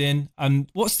transfers in.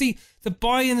 What's the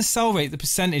buy and the sell rate, the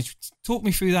percentage? Talk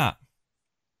me through that.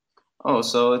 Oh,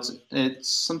 so it's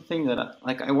something that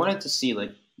I wanted to see.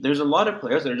 Like, there's a lot of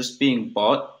players that are just being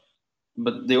bought,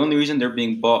 but the only reason they're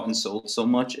being bought and sold so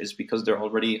much is because they're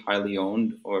already highly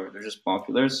owned or they're just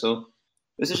popular. So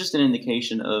this is just an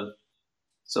indication of.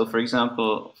 So, for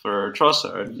example, for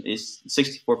Trossard, it's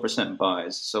 64%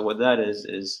 buys. So what that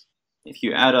is if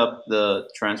you add up the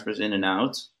transfers in and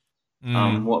out,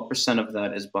 what percent of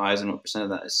that is buys and what percent of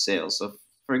that is sales. So,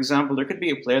 for example, there could be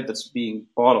a player that's being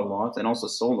bought a lot and also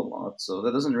sold a lot. So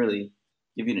that doesn't really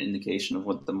give you an indication of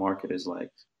what the market is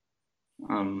like.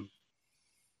 And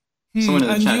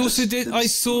you also did. I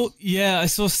saw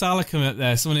Salah come up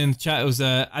there. Someone in the chat, it was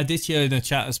Aditya in the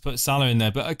chat has put Salah in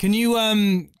there. But can you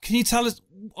tell us?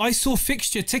 I saw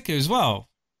fixture ticker as well.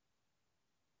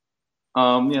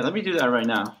 Yeah, let me do that right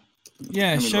now.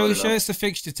 Yeah, show us the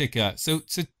fixture ticker. So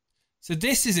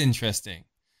this is interesting.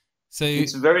 So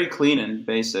it's very clean and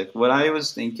basic. What I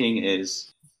was thinking is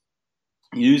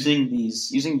using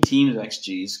teams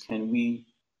XGs, can we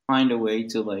find a way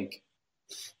to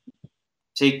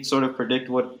predict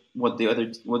what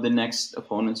the next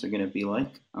opponents are going to be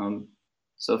like?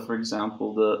 So for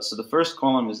example, the first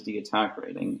column is the attack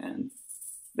rating, and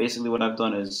basically what I've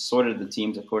done is sorted the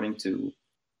teams according to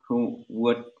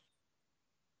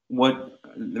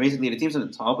basically the teams at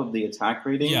the top of the attack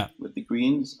rating with the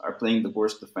greens are playing the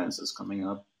worst defenses coming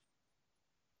up.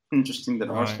 Interesting that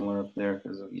Arsenal are up there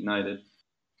because of United,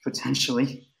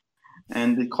 potentially.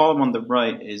 And the column on the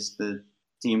right is the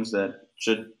teams that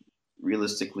should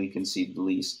realistically concede the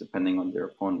least, depending on their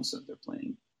opponents that they're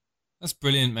playing. That's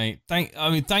brilliant, mate.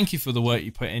 Thank you for the work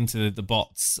you put into the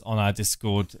bots on our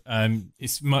Discord.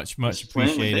 It's much Just playing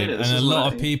with appreciated, data. and This a is lot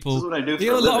what of I- people, This is what I do for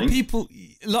you know, a living.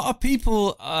 a lot of people,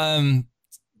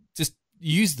 just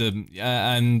use them,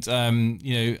 and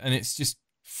you know, and it's just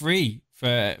free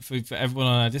for everyone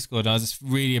on our Discord. I just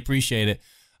really appreciate it.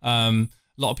 A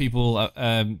lot of people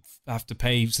have to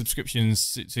pay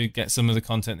subscriptions to get some of the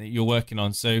content that you're working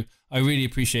on. So I really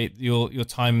appreciate your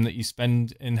time that you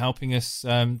spend in helping us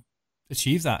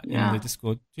achieve that in Yeah. the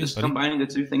Discord. Cheers, Just buddy. combining the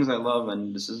two things I love,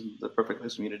 and this is the perfect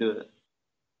place for me to do it.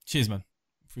 Cheers, man.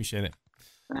 Appreciate it.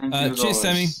 Thank you. as Cheers,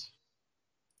 Sammy. always.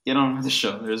 Get on with the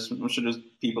show. I'm sure there's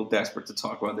people desperate to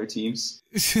talk about their teams.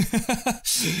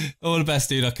 All the best,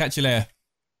 dude. I'll catch you later.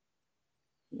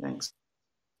 Thanks.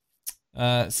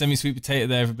 Semi-sweet potato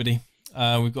there, everybody.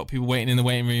 We've got people waiting in the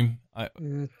waiting room.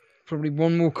 Probably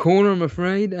one more corner, I'm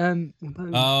afraid. Let's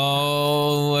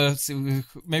see,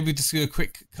 maybe just do a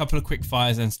couple of quick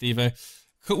fires then, Steve-O.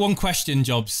 One question,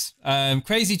 Jobs.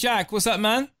 Crazy Jack, what's up,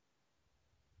 man?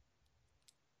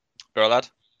 Bro, lad.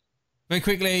 Very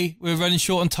quickly, we're running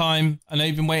short on time. I know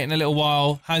you've been waiting a little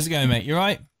while. How's it going, mate? You all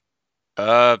right?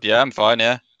 Yeah, I'm fine.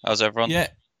 Yeah, how's everyone?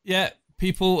 Yeah.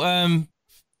 People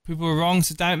were wrong.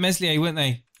 So down at Meslier, weren't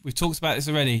they? We've talked about this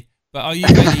already. But are you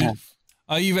ready?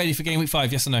 Are you ready for game week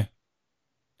 5? Yes or no?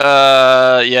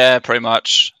 Yeah, pretty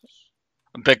much.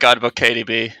 I'm a bit gutted about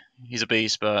KDB. He's a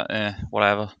beast, but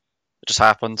whatever. It just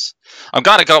happens. I'm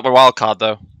glad I got my wild card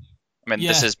though. I mean,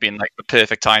 this has been like the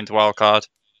perfect time to wild card.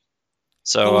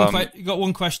 So you got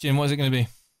one question. What is it going to be?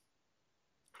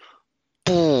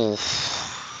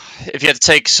 If you had to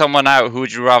take someone out, who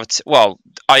would you rather? What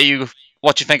do you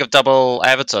think of double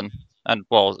Everton? And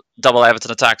well, double Everton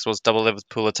attacks was double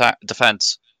Liverpool attack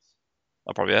defense.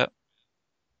 That's probably it.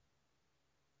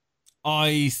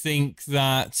 I think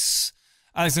that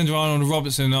Alexander-Arnold and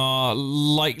Robertson are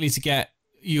likely to get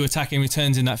you attacking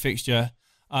returns in that fixture.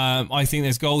 I think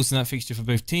there's goals in that fixture for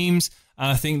both teams, and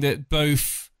I think that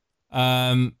both.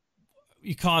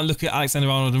 You can't look at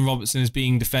Alexander-Arnold and Robertson as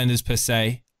being defenders per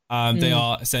se. They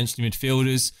are essentially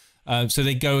midfielders. So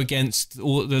they go against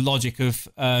all the logic of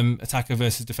attacker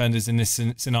versus defenders in this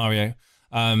scenario.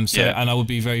 And I would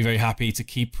be very, very happy to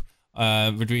keep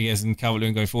Rodriguez and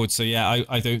Calvert-Lewin going forward. So yeah,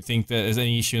 I don't think that there's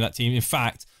any issue in that team. In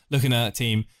fact, looking at that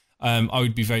team, I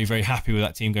would be very, very happy with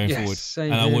that team going forward.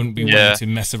 And I wouldn't be willing to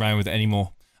mess around with it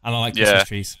anymore. And I like Christmas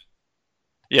trees.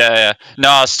 Yeah.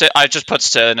 No, I just put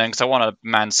Sterling in because I want a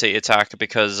Man City attacker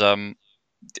because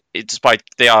despite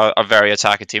they are a very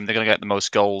attacking team, they're going to get the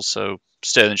most goals. So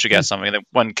Sterling should get something. And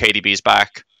when KDB's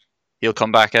back, he'll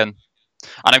come back in. And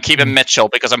I'm keeping Mitchell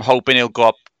because I'm hoping he'll go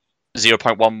up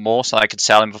 0.1 more so I could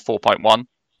sell him for 4.1.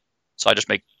 So I just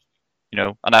make,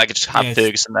 and I could just have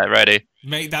Ferguson there ready.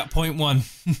 Make that 0.1.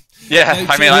 Yeah,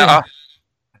 I mean,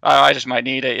 I just might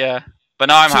need it, yeah. But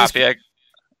now I'm happy.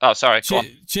 Oh, sorry.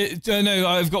 No,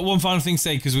 I've got one final thing to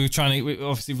say because we were trying to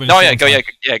obviously. No, yeah,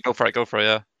 go for it,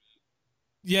 yeah.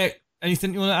 Yeah,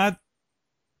 anything you want to add?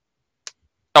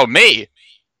 Oh, me?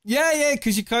 Yeah,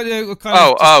 because you kind of.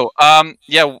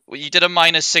 Yeah, you did a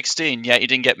 -16. Yeah, you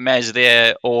didn't get Mez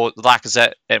there or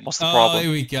Lacazette. What's the problem?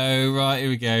 Here we go. Right, here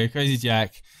we go. Crazy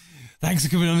Jack. Thanks for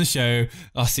coming on the show.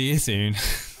 I'll see you soon.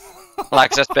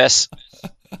 Lacazette's best.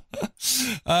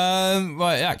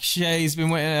 Right, Akshay's been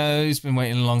waiting. Who's been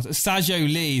waiting a long time?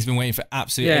 Sajo Lee's been waiting for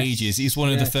absolute ages. He's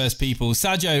one of the first people.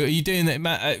 Sajo, are you doing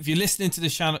that? If you're listening to the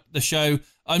show,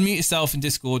 unmute yourself in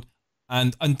Discord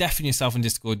and undeafen yourself in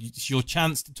Discord. It's your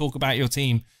chance to talk about your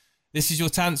team. This is your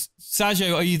chance.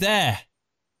 Sajo, are you there?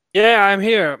 Yeah, I'm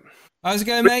here. How's it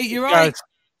going, mate? You right?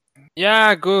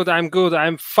 Yeah, good. I'm good.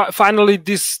 I'm finally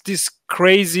this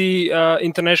crazy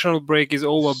international break is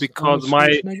over because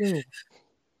my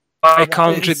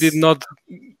country did not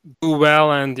do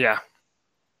well, and yeah.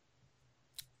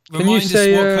 Remind us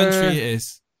what country it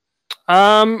is.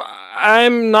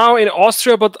 I'm now in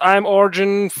Austria, but I'm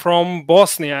origin from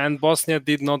Bosnia, and Bosnia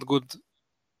did not good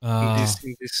in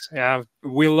this. Yeah,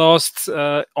 we lost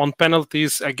on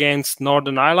penalties against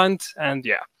Northern Ireland, and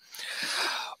yeah.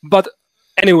 But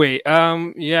anyway,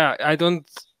 I don't.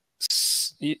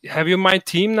 Have you my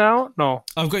team now? No.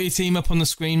 I've got your team up on the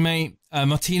screen, mate.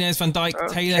 Martinez, Van Dijk,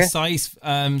 Taylor, Saiss,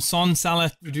 Son,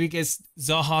 Salah, Rodriguez,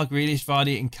 Zaha, Grealish,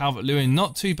 Vardy, and Calvert-Lewin.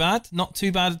 Not too bad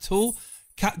at all.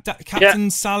 Captain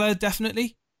Salah,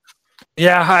 definitely.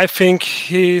 Yeah, I think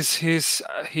he's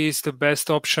the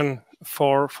best option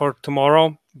for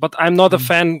tomorrow. But I'm not a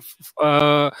fan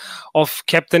of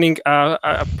captaining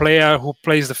a player who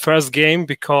plays the first game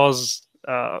because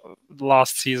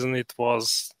last season it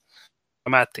was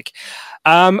dramatic.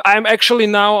 I'm actually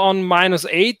now on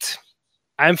 -8.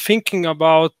 I'm thinking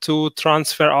about to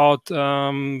transfer out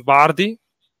Vardy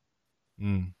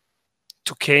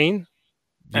to Kane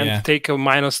and take a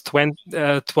minus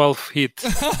 12 hit.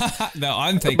 No,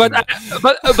 I'm taking. But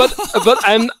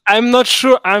I'm not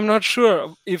sure. I'm not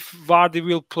sure if Vardy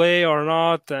will play or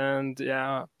not. And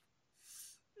yeah,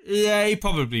 he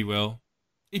probably will.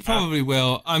 He probably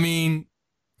will. I mean,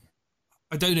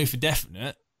 I don't know for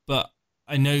definite, but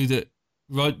I know that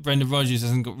Brendan Rodgers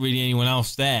hasn't got really anyone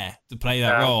else there to play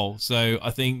that role. So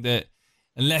I think that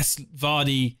unless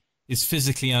Vardy is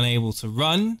physically unable to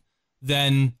run,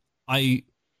 then I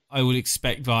would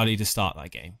expect Vardy to start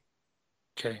that game.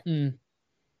 Okay.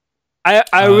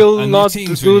 I will not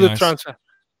do really the transfer.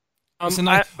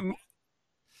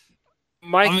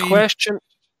 Question.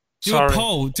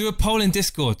 Do a poll in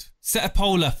Discord. Set a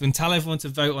poll up and tell everyone to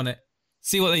vote on it.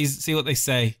 See what they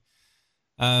say.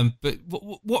 But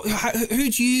who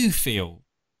do you feel?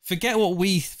 Forget what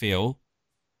we feel.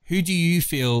 Who do you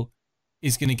feel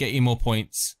is going to get you more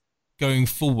points going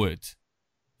forward?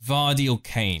 Vardy or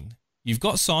Kane? You've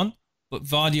got Son, but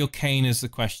Vardy or Kane is the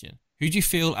question. Who do you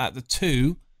feel at the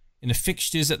two in the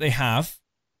fixtures that they have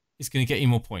is going to get you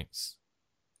more points?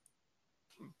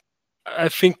 I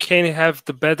think Kane have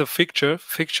the better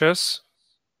fixtures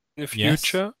in the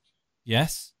future.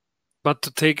 Yes. But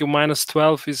to take a minus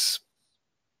 12 is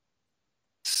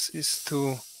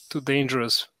too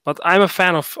dangerous. But I'm a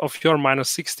fan of your minus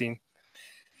 16.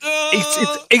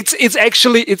 It's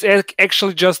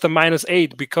actually just a minus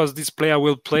 8 because this player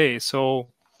will play. So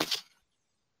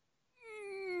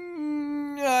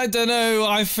I don't know.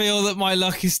 I feel that my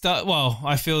luck is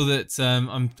I feel that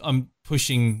I'm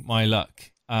pushing my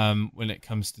luck when it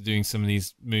comes to doing some of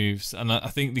these moves, and I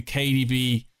think the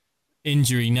KDB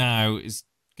injury now is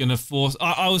gonna force.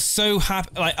 I was so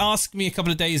happy. Like, ask me a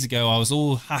couple of days ago, I was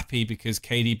all happy because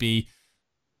KDB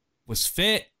was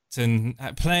fit and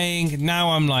playing. Now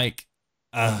I'm like,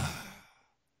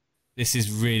 this is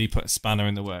really put a spanner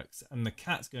in the works, and the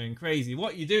cat's going crazy.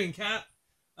 What are you doing, cat?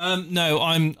 No,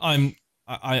 I'm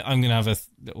gonna have a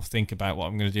little think about what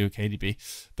I'm gonna do with KDB,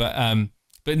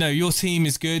 but no, your team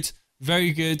is good,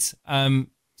 very good.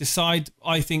 Decide.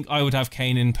 I think I would have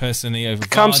Kane in personally over.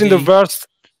 It comes in the worst.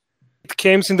 It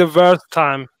comes in the worst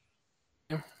time.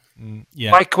 Yeah.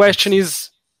 My question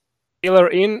is, Taylor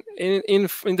in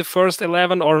the first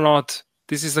 11 or not?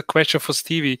 This is a question for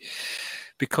Stevie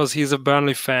because he's a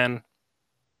Burnley fan.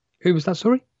 Who was that?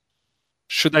 Sorry.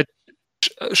 Should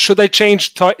I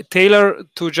change Taylor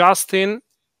to Justin?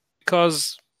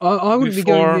 Because I wouldn't be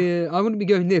going near. I wouldn't be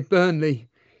going near Burnley,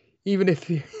 even if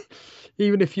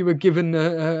you were given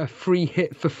a free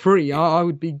hit for free. I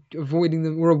would be avoiding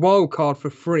them, or a wild card for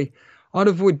free. I'd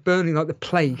avoid Burnley like the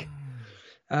plague,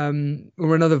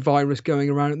 or another virus going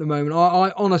around at the moment.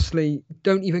 I honestly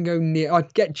don't even go near.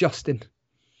 I'd get Justin.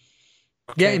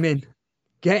 Okay. Get him in.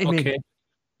 Get him in.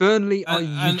 Burnley are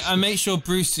useless. And make sure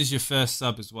Bruce is your first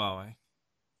sub as well, eh?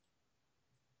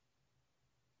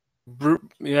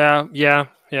 Yeah.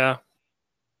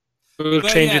 We'll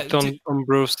change it on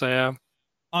Brewster, yeah.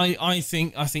 I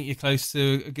think you're close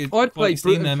to a good. I'd play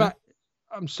Bruce. In fact,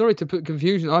 I'm sorry to put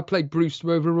confusion. I played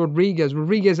Brewster over Rodriguez.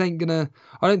 Rodriguez ain't gonna.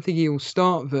 I don't think he'll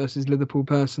start versus Liverpool.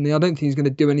 Personally, I don't think he's gonna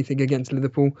do anything against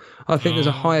Liverpool. I think there's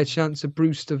a higher chance of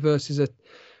Brewster versus a.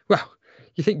 Well,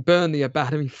 you think Burnley are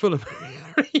bad? I mean, Fulham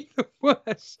are even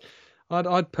worse.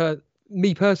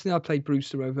 Me personally, I'd play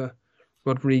Brewster over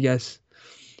Rodriguez.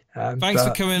 Thanks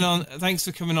for coming on. Thanks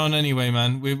for coming on anyway,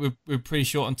 man. We're pretty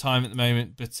short on time at the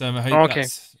moment, but I hope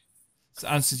that's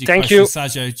answered your question,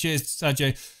 Sajo. Cheers,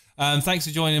 Sajo. Thanks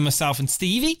for joining myself and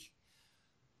Stevie.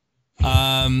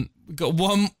 We've got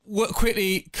one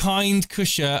quickly. Kind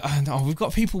Kusher. We've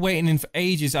got people waiting in for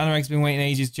ages. Anurag's been waiting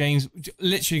ages. James,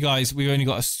 literally, guys, we've only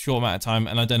got a short amount of time,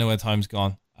 and I don't know where time's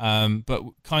gone. But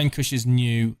Kind Kusher's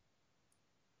new.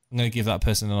 I'm going to give that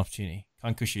person an opportunity.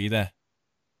 Kind Kusher, are you there?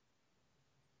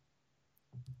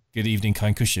 Good evening,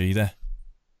 Kind Kusher, are you there?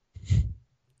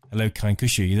 Hello, Kind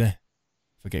Kusher, are you there?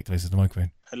 If I get closer to the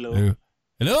microphone. Hello.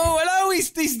 Hello,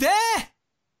 he's there!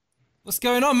 What's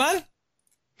going on, man?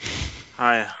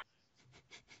 Hi.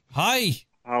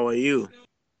 How are you?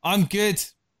 I'm good.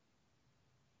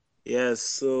 Yes,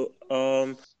 so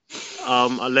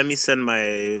let me send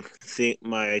my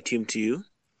team to you.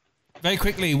 Very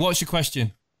quickly, what's your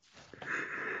question?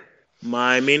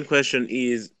 My main question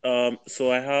is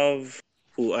so I have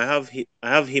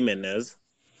Jimenez.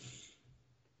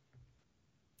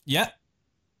 Yeah.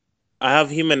 I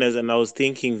have Jimenez, and I was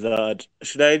thinking that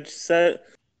should I sell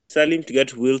him to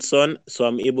get Wilson, so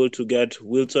I'm able to get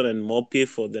Wilson and Mopi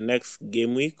for the next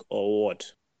game week, or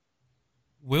what?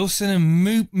 Wilson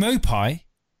and Mopai?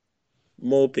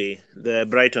 Mopey, the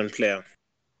Brighton player.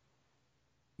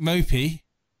 Mopey.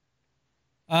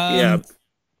 Yeah.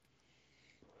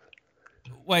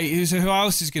 Wait, so who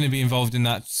else is going to be involved in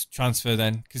that transfer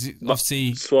then? Because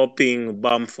obviously swapping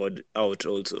Bamford out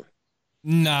also.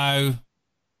 No,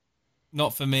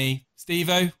 not for me.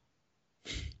 Steve-O?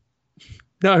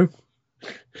 No.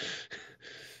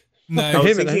 No. I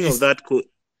was thinking of that.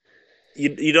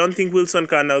 You don't think Wilson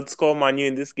can outscore Manu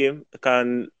in this game?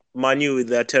 Can Manu with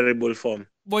their terrible form?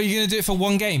 What, are you going to do it for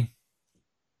one game?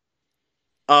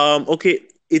 Okay,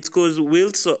 it's because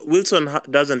Wilson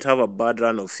doesn't have a bad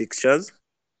run of fixtures.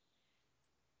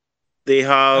 They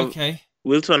have... Okay.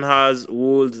 Wilson has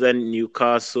Wolves and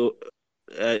Newcastle.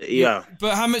 Yeah.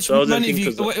 But how much money have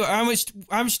you... How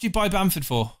much do you buy Bamford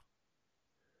for?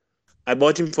 I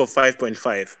bought him for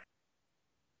 5.5.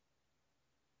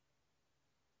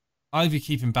 I'd be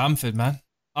keeping Bamford, man.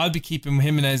 I'd be keeping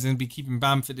Jimenez and be keeping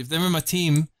Bamford. If they're in my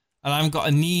team and I haven't got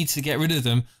a need to get rid of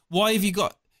them, why have you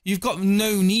got... You've got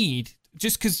no need.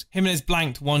 Just because Jimenez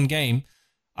blanked one game.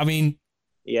 I mean...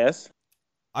 Yes.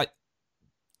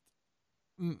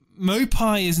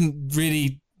 Mopai isn't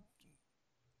really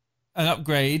an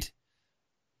upgrade.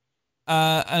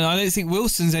 And I don't think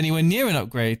Wilson's anywhere near an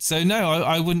upgrade. So no,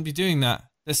 I wouldn't be doing that.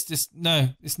 That's just... No.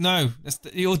 It's no.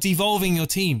 You're devolving your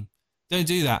team. Don't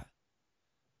do that.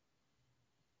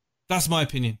 That's my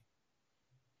opinion.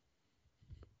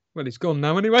 Well, he's gone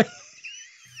now anyway.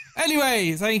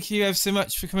 Anyway, thank you ever so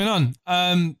much for coming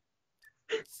on.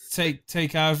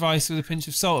 Take our advice with a pinch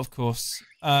of salt, of course.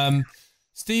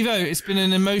 Steve-O, it's been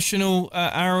an emotional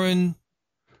hour and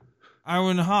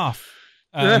a half.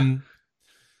 How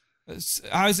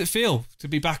does it feel to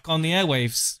be back on the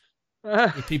airwaves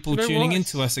with people tuning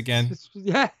into us again?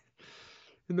 Yeah.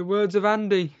 In the words of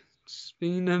Andy, it's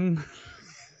been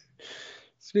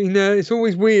it's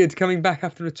always weird coming back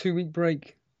after a 2-week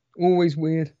break. Always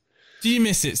weird. Do you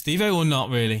miss it, Steve-O, or not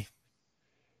really?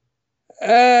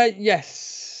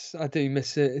 Yes, I do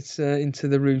miss it. It's into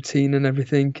the routine and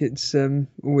everything. It's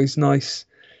always nice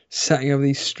setting up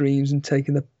these streams and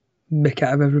taking the mick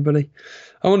out of everybody.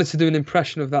 I wanted to do an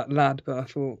impression of that lad, but I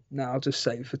thought, I'll just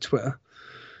save it for Twitter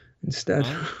instead.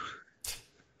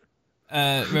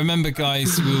 Remember,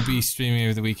 guys, we'll be streaming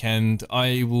over the weekend.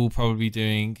 I will probably be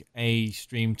doing a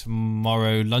stream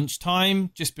tomorrow lunchtime,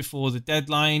 just before the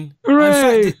deadline.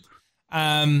 Hooray! In fact,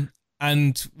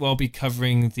 and we'll be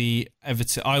covering the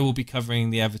Everton. I will be covering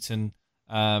the Everton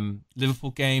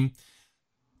Liverpool game.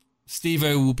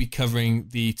 Steve-O will be covering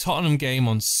the Tottenham game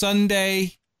on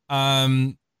Sunday.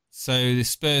 So the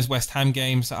Spurs West Ham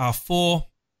games are 4.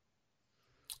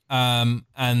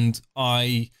 And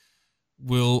I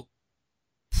will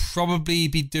probably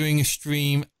be doing a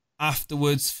stream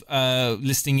afterwards,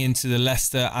 listening into the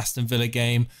Leicester Aston Villa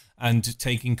game and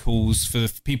taking calls for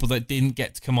the people that didn't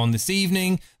get to come on this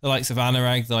evening, the likes of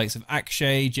Anurag, the likes of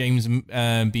Akshay, James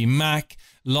B. Mack,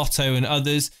 Lotto and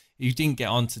others. If you didn't get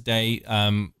on today,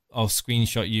 I'll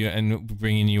screenshot you and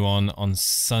bringing you on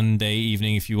Sunday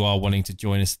evening if you are wanting to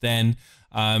join us then.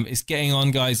 It's getting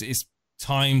on, guys. It's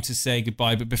time to say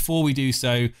goodbye. But before we do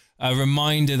so, a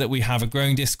reminder that we have a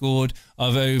growing Discord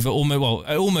of over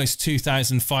almost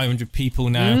 2,500 people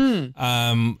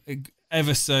now.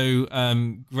 Ever so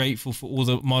grateful for all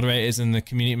the moderators and the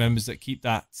community members that keep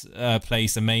that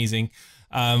place amazing.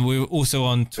 We're also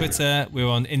on Twitter. We're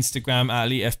on Instagram at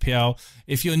EliteFPL.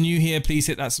 If you're new here, please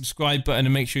hit that subscribe button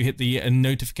and make sure you hit the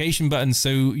notification button so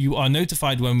you are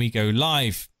notified when we go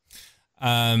live.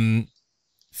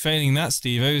 Failing that,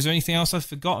 Steve-O, is there anything else I've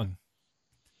forgotten?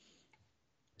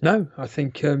 No, I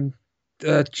think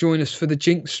join us for the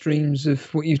Jinx streams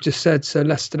of what you've just said. So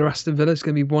Leicester Aston Villa is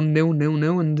going to be 1-0,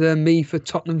 0-0, and me for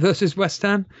Tottenham versus West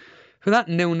Ham for that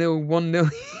 0-0,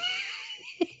 1-0.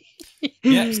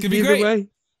 Yeah, it's gonna be great.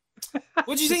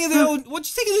 What do you think of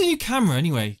the new camera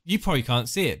anyway? You probably can't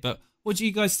see it, but what do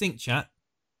you guys think, chat?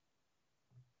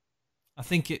 I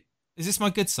think is this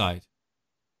my good side?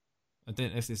 I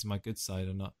don't know if this is my good side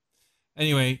or not.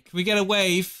 Anyway, can we get a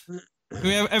wave? Can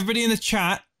we have everybody in the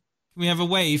chat? Can we have a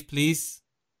wave, please?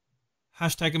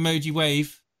 Hashtag emoji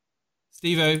wave.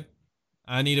 Steve-O,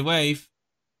 I need a wave.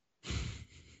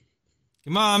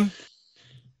 Come on.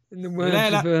 In the words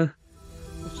of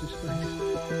what's his face?